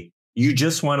company, you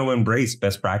just want to embrace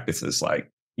best practices.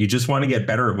 Like you just want to get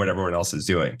better at what everyone else is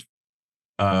doing.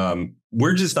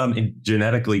 We're just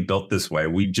genetically built this way.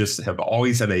 We just have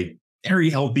always had a very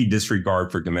healthy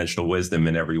disregard for conventional wisdom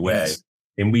in every way. Yes.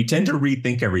 And we tend to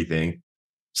rethink everything.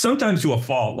 Sometimes to a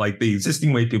fault, like the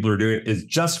existing way people are doing it is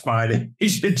just fine. And you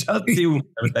should just do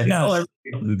what the hell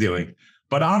everyone is doing.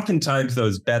 But oftentimes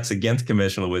those bets against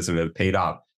conventional wisdom have paid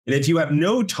off. And if you have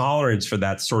no tolerance for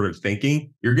that sort of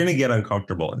thinking, you're going to get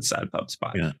uncomfortable inside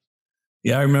HubSpot.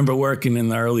 Yeah, I remember working in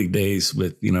the early days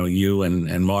with, you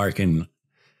and Mark, and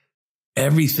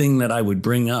everything that I would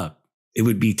bring up, it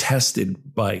would be tested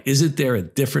by, isn't there a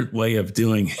different way of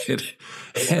doing it?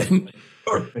 And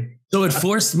so it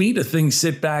forced me to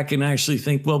sit back and actually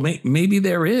think, well, maybe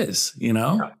there is,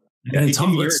 Yeah,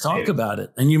 and let's talk about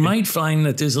it. And you might find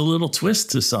that there's a little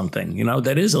twist to something,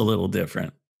 that is a little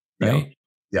different, right?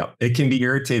 Yeah. It can be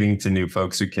irritating to new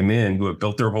folks who come in who have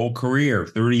built their whole career,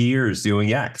 30 years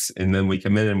doing X. And then we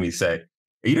come in and we say,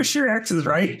 are you sure X is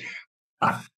right?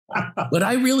 But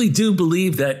I really do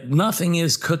believe that nothing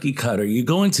is cookie cutter. You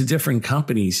go into different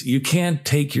companies, you can't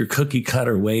take your cookie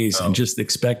cutter ways and just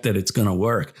expect that it's going to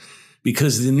work,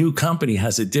 because the new company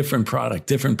has a different product,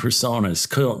 different personas,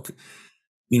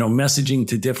 messaging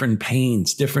to different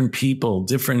pains, different people,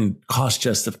 different cost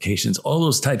justifications, all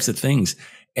those types of things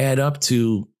add up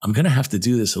to, I'm going to have to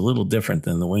do this a little different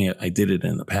than the way I did it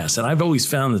in the past. And I've always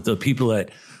found that the people that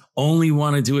only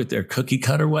want to do it their cookie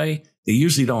cutter way, they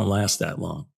usually don't last that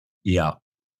long. Yeah.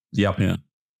 Yep. Yeah.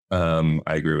 I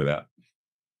agree with that.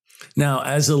 Now,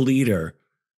 as a leader,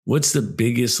 what's the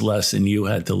biggest lesson you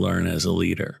had to learn as a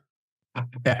leader?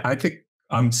 I think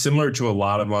I'm similar to a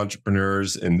lot of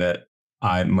entrepreneurs in that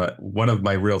one of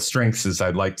my real strengths is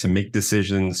I'd like to make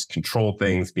decisions, control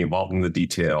things, be involved in the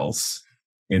details.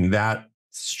 And that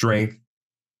strength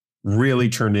really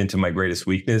turned into my greatest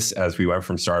weakness as we went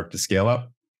from startup to scale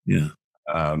up. Yeah.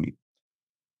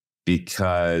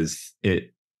 Because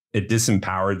it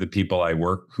disempowered the people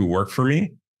who work for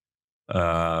me.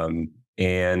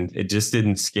 And it just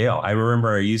didn't scale. I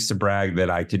remember I used to brag that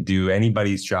I could do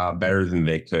anybody's job better than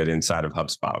they could inside of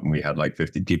HubSpot. And we had like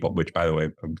 50 people, which, by the way,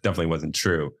 definitely wasn't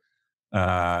true.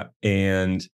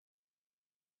 And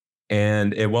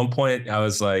at one point I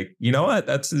was like, you know what?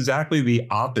 That's exactly the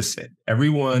opposite.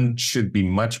 Everyone should be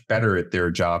much better at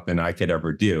their job than I could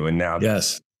ever do. And now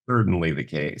that's certainly the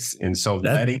case. And so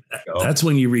letting go. That's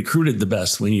when you recruited the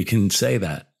best, when you can say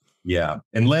that. Yeah.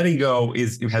 And letting go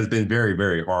has been very,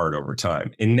 very hard over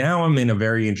time. And now I'm in a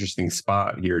very interesting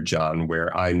spot here, John,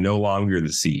 where I'm no longer the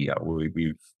CEO.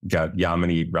 We've got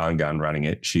Yamini Rangan running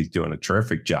it. She's doing a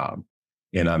terrific job.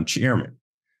 And I'm chairman.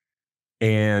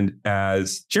 And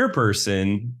as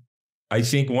chairperson, I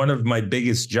think one of my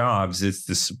biggest jobs is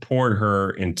to support her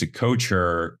and to coach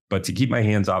her, but to keep my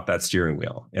hands off that steering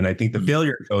wheel. And I think the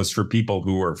failure goes for people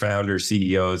who are founders,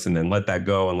 CEOs, and then let that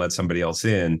go and let somebody else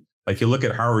in. Like you look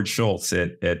at Howard Schultz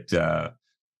at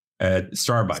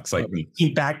Starbucks, like he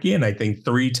came back in, I think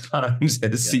 3 times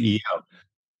as CEO.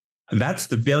 That's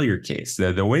the failure case.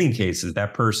 The winning case is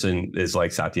that person is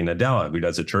like Satya Nadella, who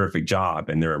does a terrific job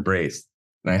and they're embraced.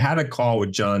 And I had a call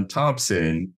with John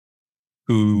Thompson,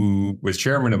 who was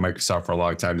chairman of Microsoft for a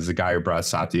long time, is the guy who brought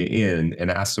Satya in, and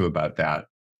asked him about that.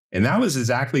 And that was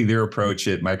exactly their approach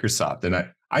at Microsoft. And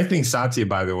I think Satya,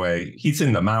 by the way, he's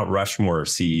in the Mount Rushmore of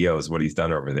CEOs. What he's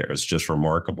done over there is just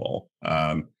remarkable.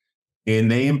 And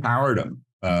they empowered him.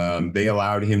 They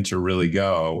allowed him to really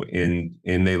go, and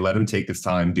they let him take his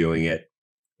time doing it.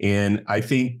 And I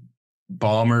think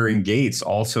Ballmer and Gates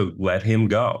also let him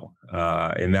go.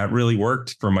 And that really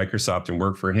worked for Microsoft and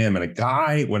worked for him. And a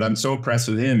guy, what I'm so impressed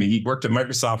with him, he worked at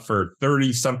Microsoft for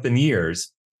 30 something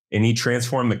years, and he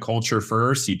transformed the culture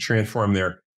first. He transformed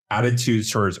their attitudes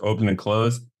towards open and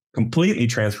close, completely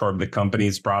transformed the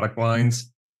company's product lines.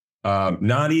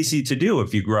 Not easy to do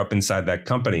if you grew up inside that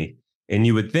company. And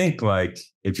you would think, like,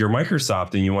 if you're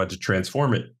Microsoft and you want to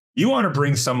transform it, you want to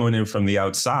bring someone in from the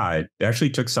outside. They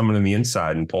actually took someone on the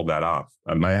inside and pulled that off.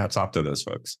 My hat's off to those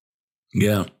folks.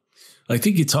 Yeah. I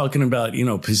think you're talking about,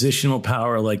 positional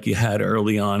power like you had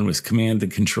early on with command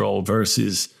and control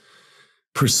versus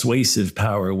persuasive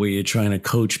power, where you're trying to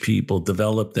coach people,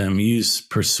 develop them, use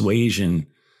persuasion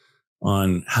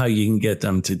on how you can get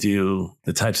them to do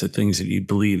the types of things that you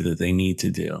believe that they need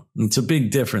to do. And it's a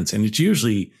big difference. And it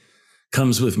usually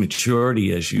comes with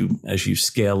maturity as you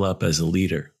scale up as a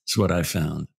leader. It's what I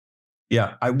found.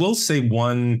 Yeah, I will say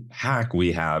one hack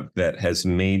we have that has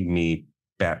made me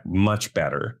much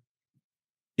better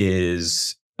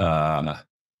is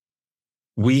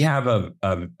we have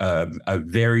a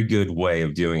very good way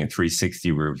of doing a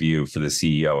 360 review for the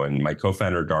CEO, and my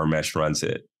co-founder Dharmesh runs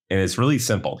it. And it's really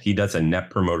simple. He does a net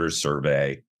promoter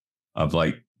survey of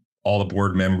like all the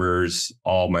board members,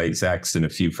 all my execs, and a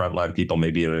few frontline people,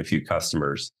 maybe even a few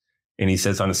customers. And he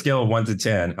says, on a scale of 1 to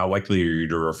 10, how likely are you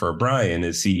to refer Brian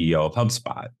as CEO of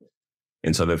HubSpot?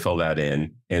 And so they fill that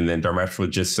in. And then Dharmesh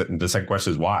would just sit, and the second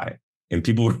question is why? And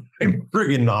people were writing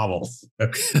friggin' novels.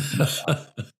 And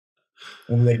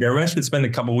Dharmesh would spend a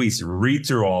couple of weeks, read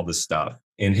through all the stuff,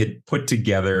 and had put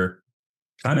together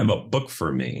kind of a book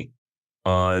for me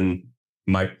on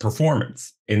my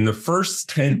performance. In the first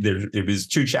 10, it was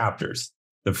 2 chapters.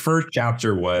 The first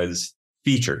chapter was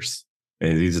features.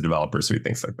 And these are developers who do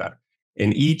things like that.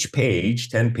 And each page,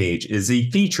 10 page, is a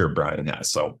feature Brian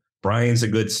has. So Brian's a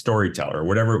good storyteller,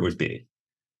 whatever it would be.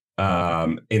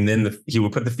 And then he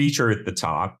would put the feature at the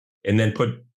top and then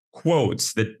put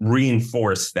quotes that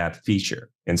reinforce that feature.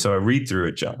 And so I read through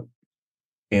it, John,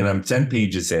 and I'm 10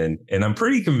 pages in, and I'm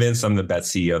pretty convinced I'm the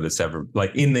best CEO that's ever,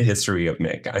 like, in the history of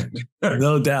mankind.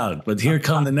 No doubt. But here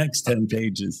come the next 10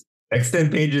 pages. Next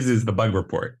 10 pages is the bug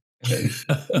report.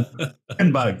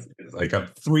 10 bugs. It's like I'm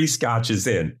 3 scotches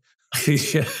in.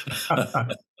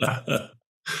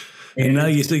 And now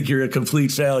you think you're a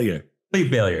complete failure.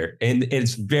 Complete failure. And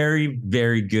it's very,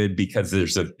 very good because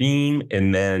there's a theme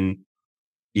and then,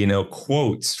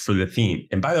 quotes for the theme.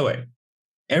 And by the way,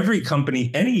 every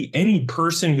company, any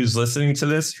person who's listening to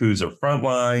this, who's a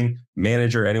frontline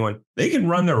manager, anyone, they can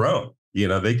run their own.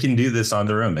 They can do this on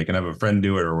their own. They can have a friend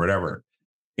do it or whatever.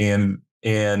 And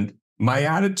my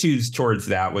attitudes towards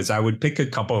that was I would pick a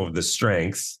couple of the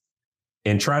strengths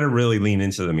and try to really lean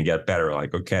into them and get better.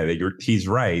 Like, okay, he's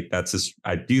right.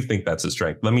 I do think that's a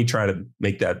strength. Let me try to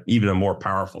make that even a more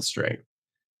powerful strength.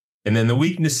 And then the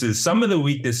weaknesses, some of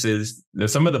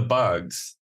the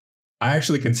bugs, I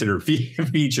actually consider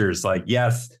features. Like,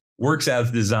 yes, works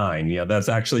as designed. That's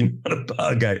actually not a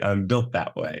bug. I'm built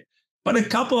that way. But a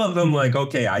couple of them, like,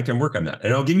 okay, I can work on that.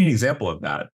 And I'll give you an example of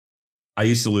that. I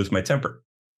used to lose my temper.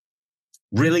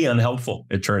 Really unhelpful,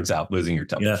 it turns out, losing your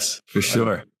temper. Yes, for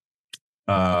sure.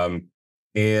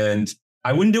 And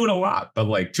I wouldn't do it a lot, but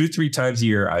like 2-3 times a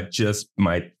year,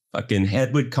 my fucking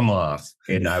head would come off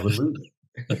and I would lose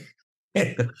it.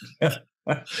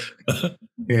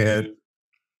 And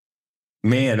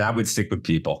man, that would stick with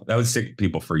people. That would stick with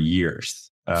people for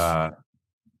years.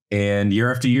 And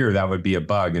year after year, that would be a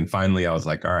bug. And finally, I was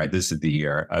like, all right, this is the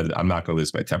year. I'm not going to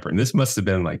lose my temper. And this must have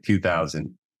been like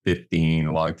 2015,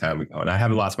 a long time ago. And I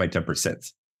haven't lost my temper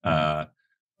since.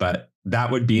 But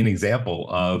that would be an example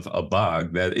of a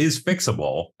bug that is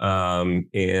fixable.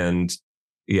 And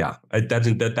yeah,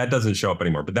 that doesn't show up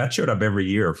anymore. But that showed up every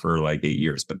year for like 8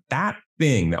 years. But that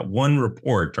one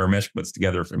report Dharmesh puts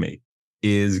together for me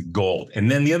is gold.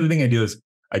 And then the other thing I do is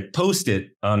I post it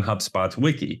on HubSpot's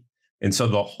wiki. And so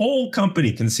the whole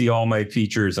company can see all my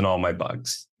features and all my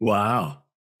bugs. Wow.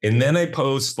 And then I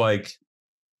post like,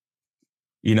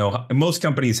 most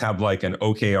companies have like an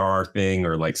OKR thing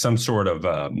or like some sort of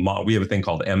we have a thing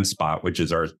called MSpot, which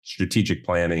is our strategic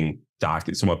planning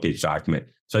document, some one-page document.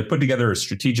 So I put together a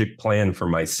strategic plan for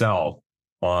myself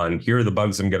on here are the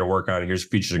bugs I'm going to work on. Here's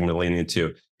features I'm going to lean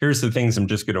into. Here's the things I'm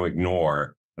just going to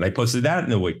ignore. And I posted that in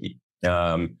the wiki.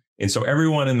 And so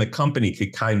everyone in the company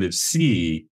could kind of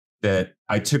see that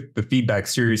I took the feedback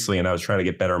seriously and I was trying to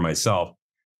get better myself.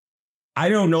 I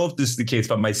don't know if this is the case,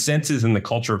 but my sense is in the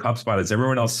culture of HubSpot is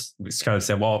everyone else kind of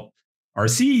said, well, our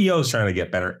CEO is trying to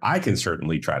get better. I can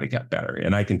certainly try to get better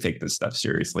and I can take this stuff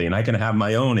seriously and I can have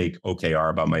my own OKR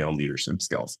about my own leadership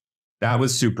skills. That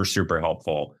was super, super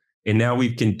helpful. And now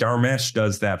Dharmesh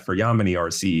does that for Yamini, our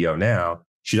CEO now.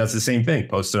 She does the same thing,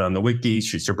 posted on the wiki.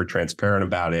 She's super transparent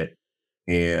about it.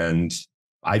 And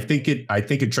I think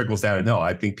it trickles down. No,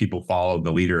 I think people follow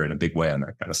the leader in a big way on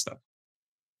that kind of stuff.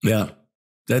 Yeah.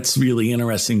 That's really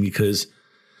interesting because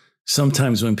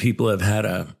sometimes when people have had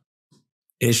a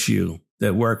issue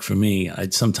that worked for me,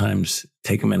 I'd sometimes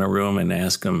take them in a room and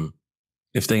ask them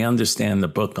if they understand the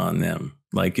book on them.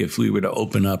 Like if we were to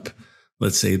open up,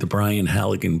 let's say, the Brian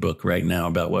Halligan book right now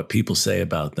about what people say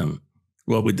about them,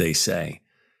 what would they say?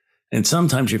 And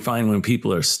sometimes you find when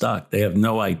people are stuck, they have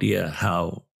no idea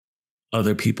how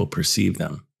other people perceive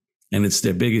them. And it's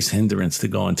their biggest hindrance to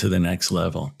going to the next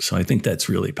level. So I think that's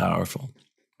really powerful.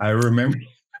 I remember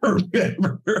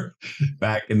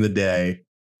back in the day,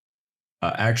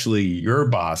 actually your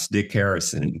boss, Dick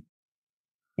Harrison,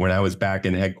 when I was back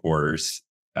in headquarters,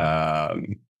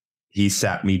 he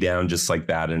sat me down just like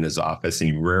that in his office, and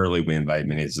he rarely would invite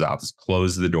me in his office,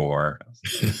 closed the door.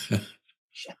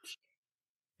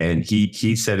 And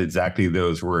he said exactly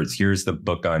those words. Here's the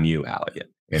book on you, Halligan.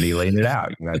 And he laid it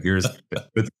out. Here's the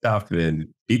good stuff. And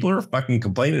people are fucking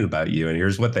complaining about you. And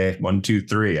here's what they 1, 2,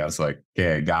 3. I was like,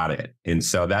 okay, I got it. And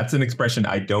so that's an expression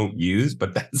I don't use,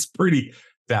 but that was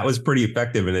pretty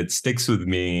effective. And it sticks with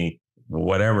me.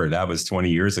 Whatever. That was 20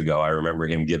 years ago. I remember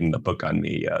him giving the book on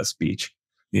me speech.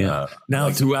 Yeah.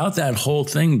 Now, throughout that whole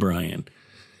thing, Brian,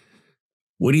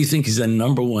 what do you think is the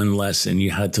number one lesson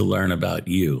you had to learn about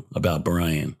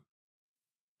Brian?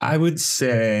 I would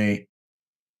say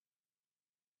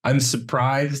I'm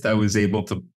surprised I was able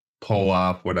to pull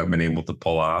off what I've been able to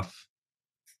pull off.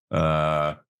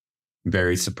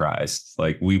 Very surprised.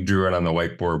 Like we drew it on the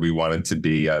whiteboard. We wanted to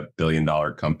be a $1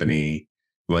 billion company.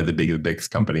 We wanted to be the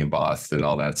biggest company in Boston,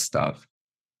 all that stuff.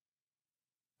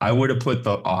 I would have put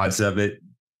the odds of it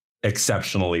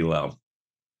exceptionally low.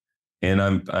 And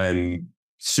I'm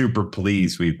super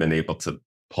pleased we've been able to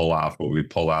pull off what we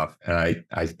pull off. And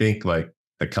I think like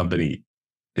the company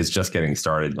is just getting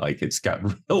started. Like it's got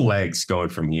real legs going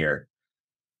from here.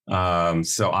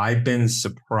 So I've been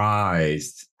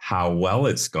surprised how well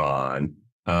it's gone,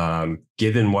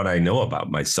 given what I know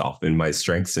about myself and my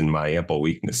strengths and my ample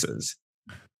weaknesses.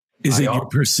 Is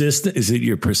it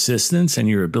your persistence and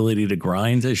your ability to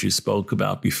grind, as you spoke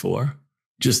about before?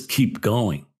 Just keep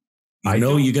going.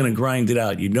 You're going to grind it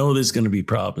out. You know there's going to be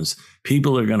problems.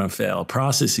 People are going to fail.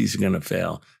 Processes are going to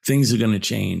fail. Things are going to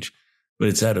change. But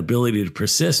it's that ability to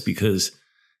persist, because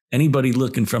anybody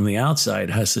looking from the outside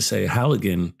has to say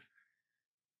Halligan,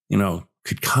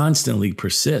 could constantly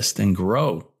persist and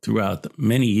grow throughout the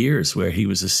many years where he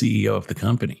was the CEO of the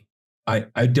company.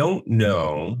 I don't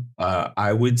know.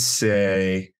 I would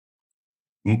say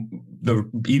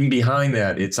even behind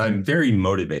that, I'm very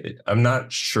motivated. I'm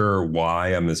not sure why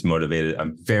I'm as motivated.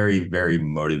 I'm very, very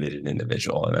motivated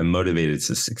individual, and I'm motivated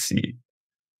to succeed.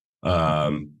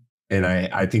 And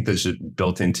I think that's just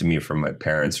built into me from my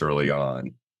parents early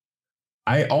on.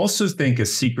 I also think a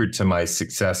secret to my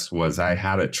success was I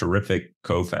had a terrific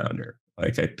co-founder.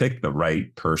 Like I picked the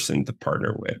right person to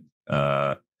partner with.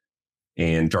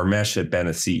 And Dharmesh had been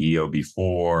a CEO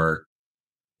before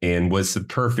and was the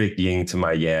perfect yin to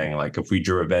my yang. Like if we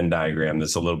drew a Venn diagram,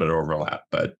 there's a little bit of overlap,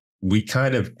 but we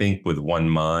kind of think with one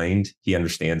mind. He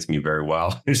understands me very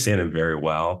well, understand him very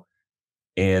well.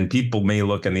 And people may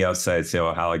look on the outside and say,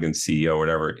 oh, Halligan's CEO,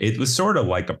 whatever. It was sort of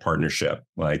like a partnership,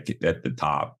 like at the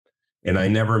top. And I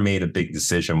never made a big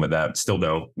decision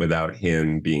without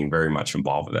him being very much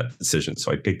involved with that decision.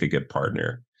 So I picked a good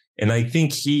partner. And I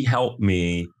think he helped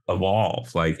me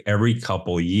evolve. Like every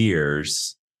couple of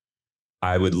years,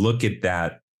 I would look at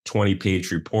that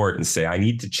 20-page report and say, I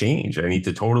need to change. I need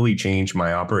to totally change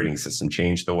my operating system,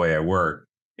 change the way I work.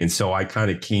 And so I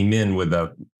kind of came in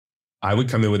I would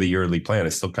come in with a yearly plan. I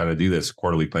still kind of do this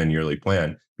quarterly plan, yearly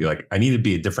plan. Be like, I need to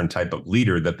be a different type of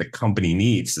leader that the company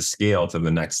needs to scale to the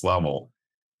next level.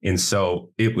 And so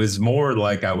it was more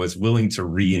like I was willing to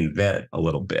reinvent a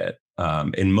little bit.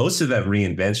 And most of that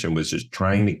reinvention was just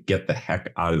trying to get the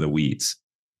heck out of the weeds,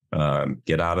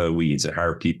 get out of the weeds and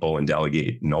hire people and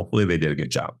delegate. And hopefully they did a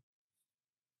good job.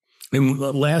 And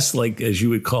last, like, as you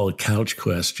would call a couch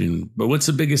question, but what's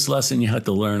the biggest lesson you had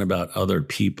to learn about other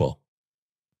people?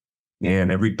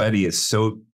 Man, everybody is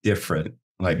so different.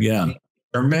 Like,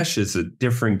 Dharmesh is a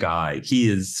different guy. He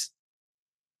is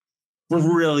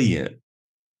brilliant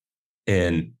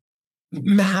and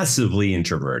massively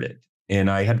introverted. And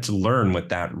I had to learn what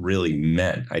that really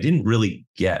meant. I didn't really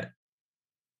get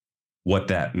what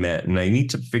that meant. And I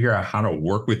need to figure out how to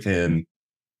work with him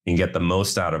and get the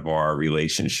most out of our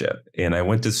relationship. And I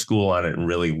went to school on it and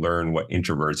really learned what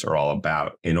introverts are all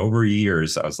about. And over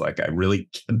years, I was like, I really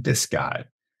get this guy.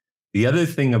 The other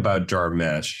thing about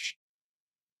Dharmesh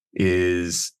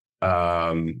is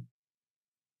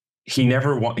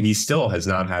he still has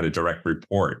not had a direct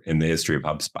report in the history of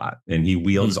HubSpot. And he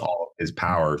wields all of his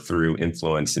power through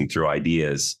influence and through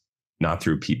ideas, not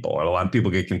through people. And a lot of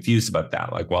people get confused about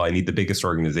that. Like, well, I need the biggest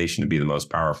organization to be the most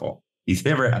powerful. He's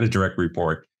never had a direct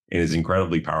report and is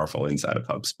incredibly powerful inside of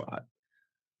HubSpot.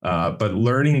 But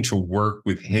learning to work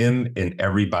with him and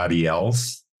everybody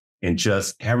else, and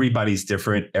just everybody's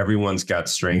different. Everyone's got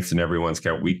strengths and everyone's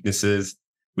got weaknesses.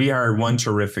 We hired one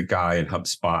terrific guy at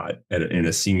HubSpot in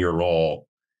a senior role,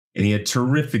 and he had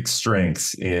terrific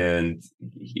strengths, and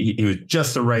he was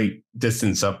just the right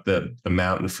distance up the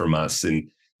mountain from us.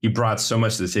 And he brought so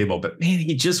much to the table, but man,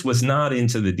 he just was not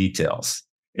into the details.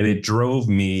 And it drove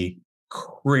me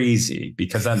crazy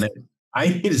because I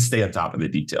need to stay on top of the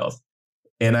details.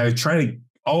 And I was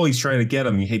always trying to get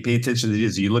him, hey, pay attention to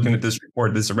this. You're looking at this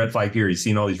report, this is a red flag here. You've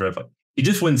seen all these red flags. You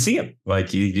just wouldn't see him.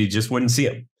 Like you just wouldn't see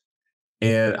him.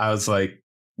 And I was like,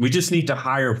 we just need to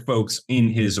hire folks in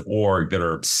his org that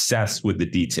are obsessed with the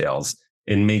details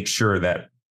and make sure that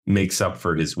makes up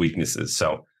for his weaknesses.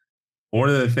 So one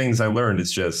of the things I learned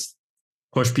is just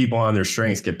push people on their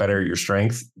strengths, get better at your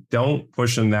strengths. Don't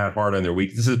push them that hard on their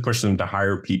weaknesses. Push them to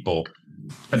hire people.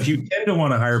 But you tend to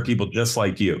want to hire people just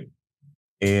like you.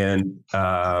 And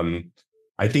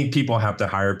I think people have to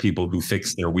hire people who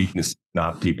fix their weaknesses,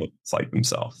 not people just like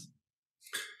themselves.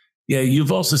 Yeah,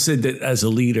 you've also said that as a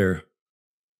leader,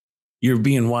 you're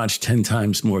being watched 10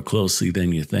 times more closely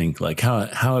than you think. Like, how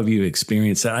have you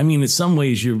experienced that? I mean, in some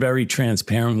ways, you're very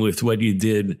transparent with what you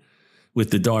did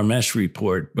with the Dharmesh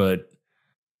report, but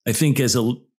I think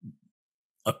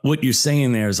what you're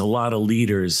saying there is a lot of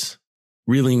leaders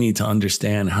really need to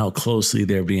understand how closely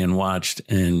they're being watched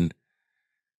and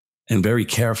and very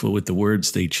careful with the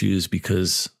words they choose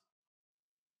because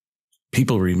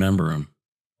people remember them.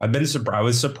 I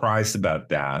was surprised about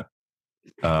that.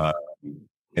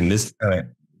 And this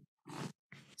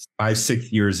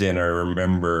 5-6 years in, I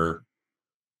remember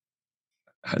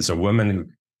as a woman who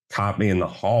caught me in the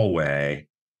hallway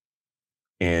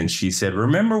and she said,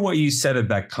 "Remember what you said at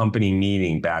that company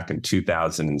meeting back in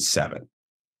 2007?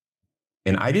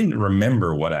 And I didn't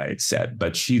remember what I had said,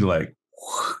 but she like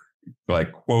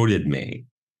quoted me.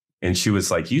 And she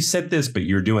was like, "You said this, but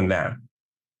you're doing that."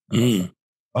 Like,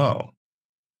 oh,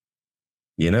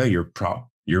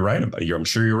 you're right about I'm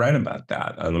sure you're right about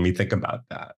that. Let me think about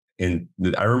that. And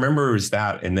I remember it was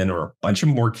that. And then there were a bunch of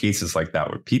more cases like that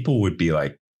where people would be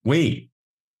like, "Wait,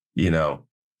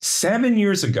 7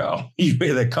 years ago, you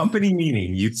at a company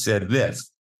meeting, you said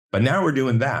this, but now we're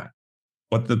doing that.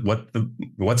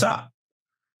 What's up?"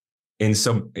 And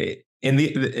so, and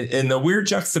the weird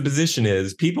juxtaposition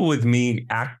is people with me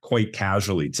act quite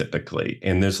casually typically.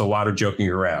 And there's a lot of joking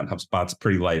around. HubSpot's a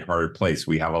pretty lighthearted place.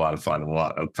 We have a lot of fun,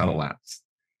 a ton of laughs.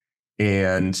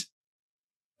 And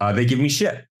they give me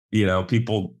shit.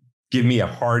 People give me a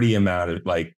hearty amount of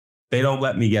they don't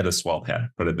let me get a swelled head,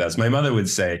 put it best. My mother would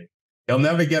say, "You'll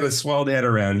never get a swelled head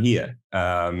around here."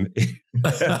 With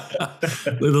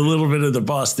a little bit of the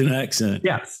Boston accent.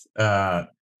 Yes.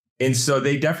 And so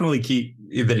they definitely keep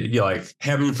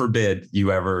heaven forbid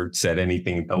you ever said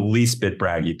anything the least bit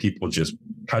braggy. People just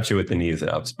cut you with the knees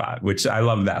at HubSpot, which I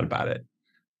love that about it.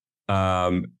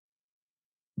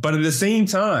 But at the same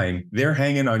time, they're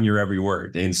hanging on your every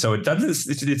word. And so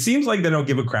it seems like they don't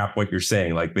give a crap what you're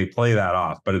saying. Like they play that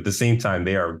off. But at the same time,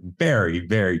 they are very,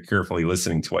 very carefully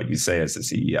listening to what you say as the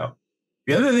CEO.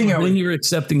 The other thing when you're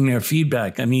accepting their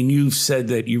feedback, I mean, you've said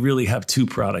that you really have two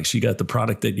products. You got the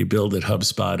product that you build at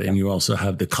HubSpot, and you also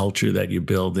have the culture that you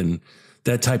build, and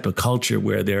that type of culture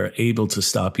where they're able to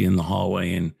stop you in the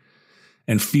hallway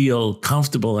and feel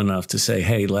comfortable enough to say,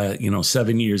 "Hey,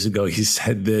 7 years ago you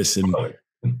said this, and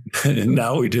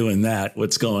now we're doing that.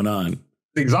 What's going on?"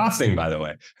 It's exhausting, by the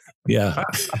way. Yeah.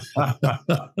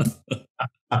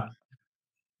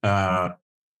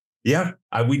 Yeah,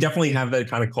 we definitely have that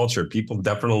kind of culture. People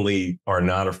definitely are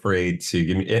not afraid to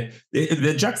give me it.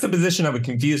 The juxtaposition of it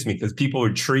confused me because people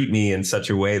would treat me in such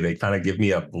a way. They kind of give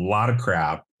me a lot of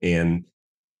crap and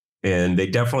they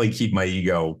definitely keep my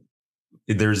ego.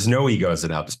 There's no egos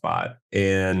at HubSpot.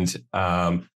 And,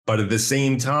 but at the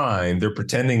same time, they're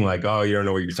pretending like, "Oh, you don't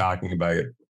know what you're talking about."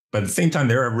 But at the same time,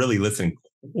 they're really listening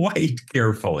quite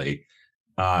carefully.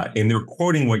 And they're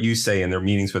quoting what you say in their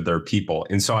meetings with their people.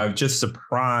 And so I'm just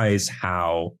surprised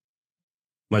how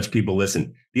much people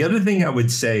listen. The other thing I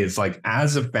would say is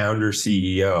as a founder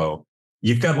CEO,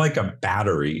 you've got a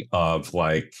battery of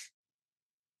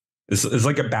it's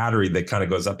like a battery that kind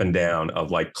of goes up and down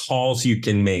of calls you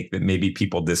can make that maybe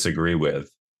people disagree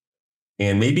with.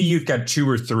 And maybe you've got 2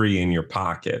 or 3 in your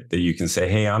pocket that you can say,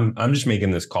 "Hey, I'm just making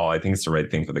this call. I think it's the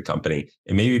right thing for the company."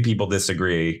 And maybe people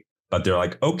disagree, but they're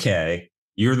like, "Okay,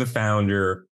 you're the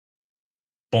founder.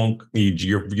 Bonk,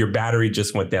 your battery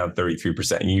just went down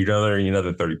 33%. And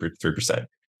another 33%.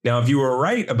 Now, if you were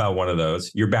right about one of those,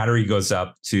 your battery goes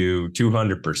up to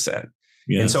 200%.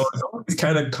 Yes. And so I was always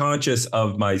kind of conscious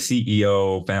of my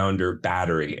CEO founder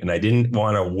battery. And I didn't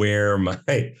want to wear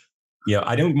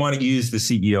I didn't want to use the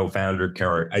CEO founder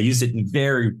card. I used it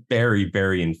very, very,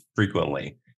 very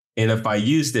infrequently. And if I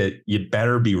used it, you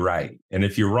better be right. And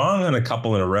if you're wrong on a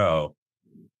couple in a row,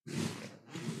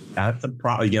 that's the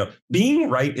problem. Being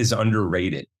right is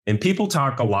underrated. And people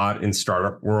talk a lot in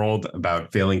startup world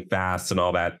about failing fast and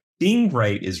all that. Being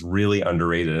right is really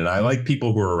underrated. And I like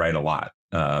people who are right a lot.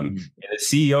 And a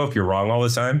CEO, if you're wrong all the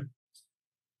time,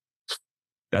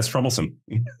 that's troublesome.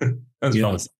 That's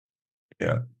troublesome.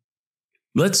 Yeah.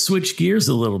 Let's switch gears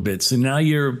a little bit. So now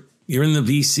you're in the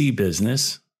VC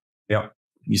business. Yeah.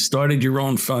 You started your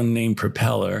own fund named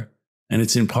Propeller, and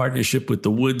it's in partnership with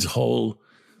the Woods Hole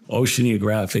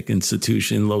Oceanographic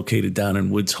Institution located down in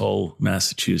Woods Hole,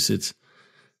 Massachusetts.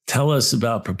 Tell us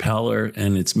about Propeller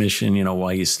and its mission,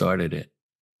 why you started it.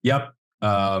 Yep.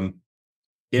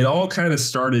 It all kind of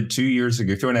started 2 years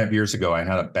ago, 2.5 years ago. I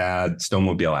had a bad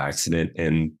snowmobile accident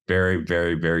and very,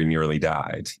 very, very nearly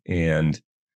died. And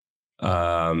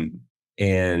lying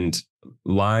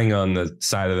on the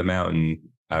side of the mountain,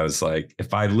 I was like,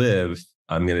 if I live,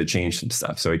 I'm going to change some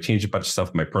stuff. So I changed a bunch of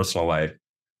stuff in my personal life.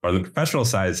 On the professional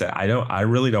side, is that I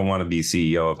really don't want to be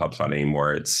CEO of HubSpot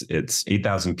anymore. It's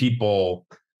 8,000 people.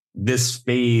 This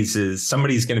phase is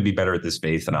somebody's going to be better at this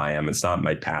phase than I am. It's not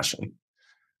my passion.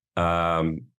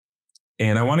 And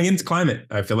I want to get into climate.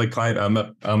 I feel like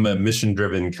climate. I'm a mission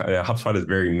driven. HubSpot is a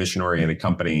very mission oriented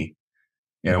company.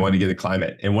 and I wanted to get the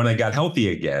climate. And when I got healthy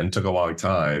again, took a long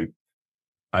time.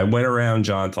 I went around,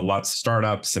 John, to lots of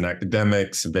startups and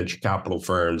academics and venture capital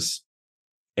firms.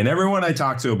 And everyone I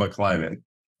talked to about climate,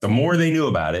 the more they knew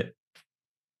about it,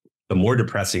 the more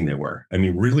depressing they were. I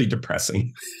mean, really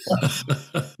depressing.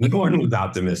 No one was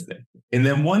optimistic. And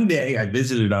then one day I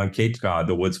visited on Cape Cod,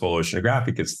 the Woods Hole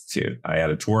Oceanographic Institute. I had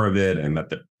a tour of it. I met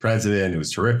the president. It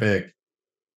was terrific.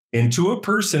 And to a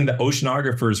person, the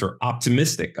oceanographers were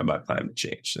optimistic about climate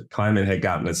change. The climate had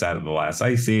gotten us out of the last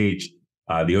ice age.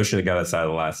 The ocean had got us out of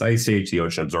the last ice age. The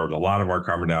ocean absorbed a lot of our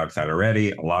carbon dioxide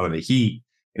already, a lot of the heat.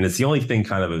 And it's the only thing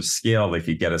kind of scale that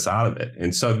could get us out of it.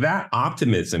 And so that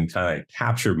optimism kind of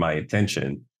captured my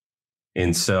attention.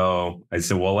 And so I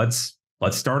said, well, let's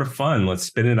start a fund. Let's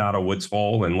spin it out of Woods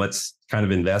Hole and let's kind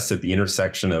of invest at the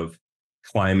intersection of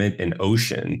climate and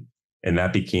ocean. And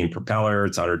that became Propeller.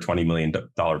 It's under $20 million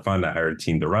fund. I hired a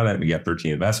team to run it. We got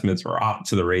 13 investments. We're off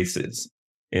to the races.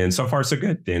 And so far, so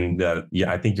good. And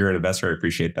I think you're an investor. I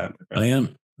appreciate that. I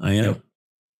am.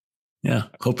 Yeah.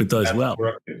 Hope it does well.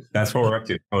 That's what we're up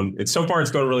to. So far, it's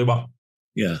going really well.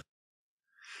 Yeah.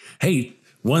 Hey,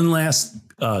 one last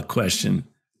question.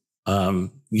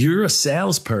 You're a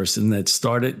salesperson that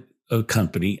started a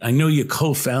company. I know you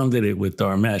co-founded it with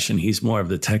Dharmesh, and he's more of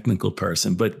the technical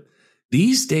person. But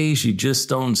these days, you just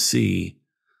don't see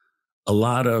a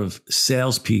lot of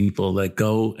salespeople that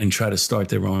go and try to start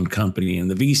their own company.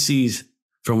 And the VCs,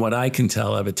 from what I can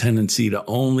tell, have a tendency to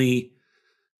only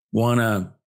want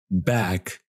to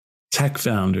back tech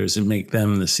founders and make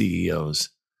them the CEOs.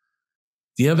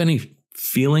 Do you have any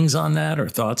feelings on that or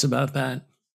thoughts about that?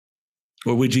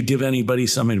 Or would you give anybody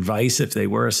some advice if they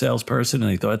were a salesperson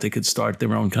and they thought they could start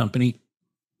their own company?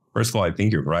 First of all, I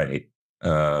think you're right.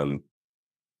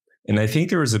 And I think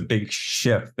there was a big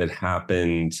shift that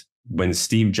happened when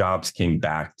Steve Jobs came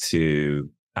back to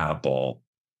Apple.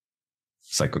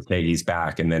 It's like, okay, he's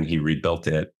back. And then he rebuilt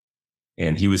it.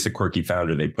 And he was the quirky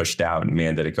founder they pushed out. And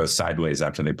man, did it go sideways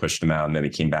after they pushed him out. And then he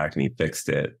came back and he fixed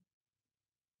it.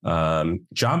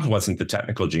 Jobs wasn't the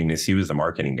technical genius. He was the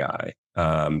marketing guy.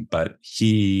 But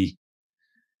he,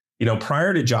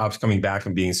 prior to Jobs coming back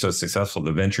and being so successful,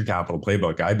 the venture capital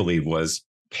playbook, I believe, was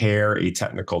pair a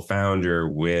technical founder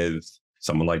with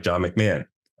someone like John McMahon,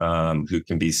 who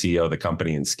can be CEO of the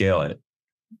company and scale it.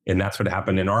 And that's what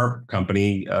happened in our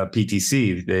company,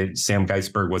 PTC. Sam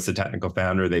Geisberg was the technical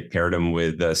founder. They paired him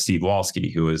with Steve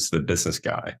Walski, who is the business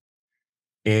guy.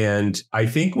 And I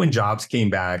think when Jobs came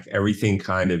back, everything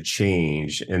kind of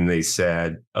changed. And they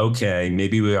said, okay,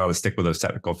 maybe we ought to stick with those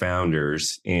technical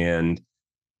founders and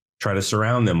try to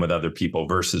surround them with other people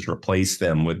versus replace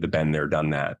them with the been there,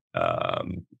 done that,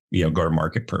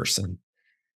 go-to-market person.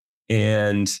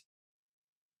 And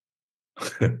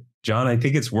John, I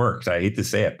think it's worked. I hate to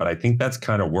say it, but I think that's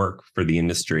kind of work for the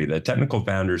industry. The technical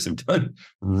founders have done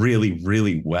really,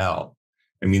 really well.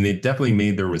 I mean, they definitely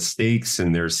made their mistakes,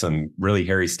 and there's some really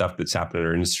hairy stuff that's happened in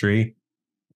our industry.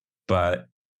 But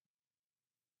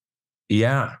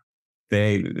yeah,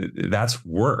 that's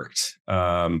worked.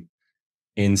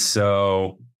 And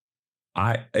so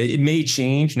it may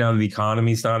change now that the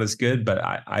economy's not as good, but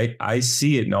I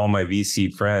see it in all my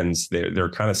VC friends.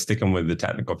 They're kind of sticking with the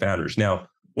technical founders. Now,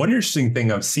 one interesting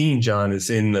thing I've seen, John, is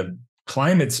in the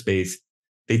climate space,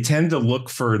 they tend to look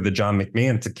for the John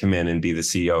McMahon to come in and be the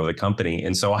CEO of the company.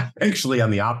 And so I'm actually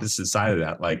on the opposite side of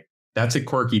that. Like, that's a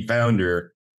quirky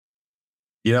founder.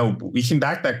 We can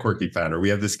back that quirky founder. We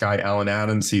have this guy, Alan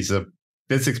Adams. He's a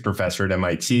physics professor at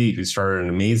MIT who started an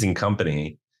amazing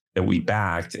company that we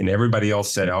backed. And everybody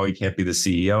else said, oh, he can't be the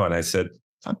CEO. And I said,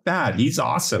 fuck that. He's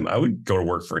awesome. I would go to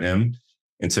work for him.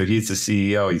 And so he's the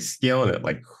CEO. He's scaling it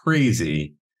like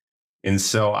crazy. And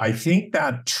so I think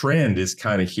that trend is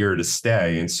kind of here to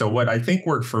stay. And so what I think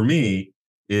worked for me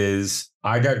is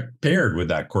I got paired with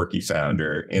that quirky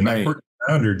founder, and that quirky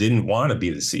founder didn't want to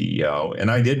be the CEO, and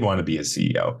I did want to be a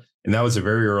CEO. And that was a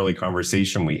very early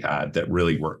conversation we had that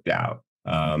really worked out.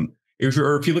 If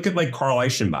you look at like Carl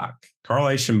Eichenbach,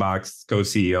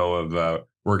 co-CEO of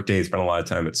Workday, spent a lot of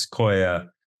time at Sequoia,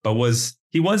 but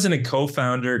he wasn't a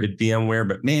co-founder at VMware,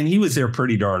 but man, he was there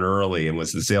pretty darn early and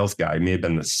was the sales guy. He may have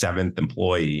been the 7th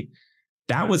employee.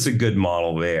 That was a good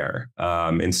model there.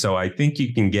 And so I think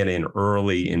you can get in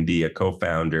early and be a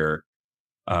co-founder.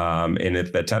 And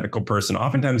if the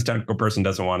oftentimes the technical person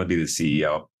doesn't want to be the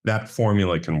CEO, that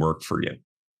formula can work for you.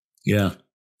 Yeah,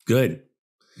 good.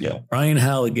 Yeah. Brian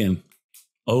Halligan,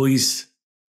 always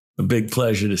a big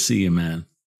pleasure to see you, man.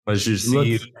 Pleasure to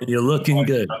see you. You're looking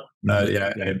good.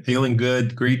 Feeling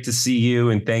good. Great to see you.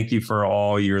 And thank you for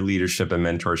all your leadership and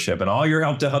mentorship and all your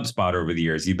help to HubSpot over the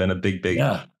years. You've been a big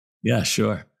Yeah,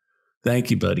 sure.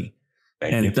 Thank you, buddy.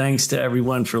 Thank you. Thanks to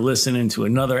everyone for listening to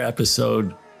another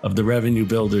episode of the Revenue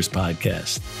Builders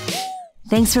Podcast.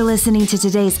 Thanks for listening to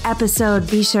today's episode.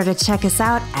 Be sure to check us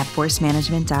out at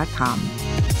forcemanagement.com.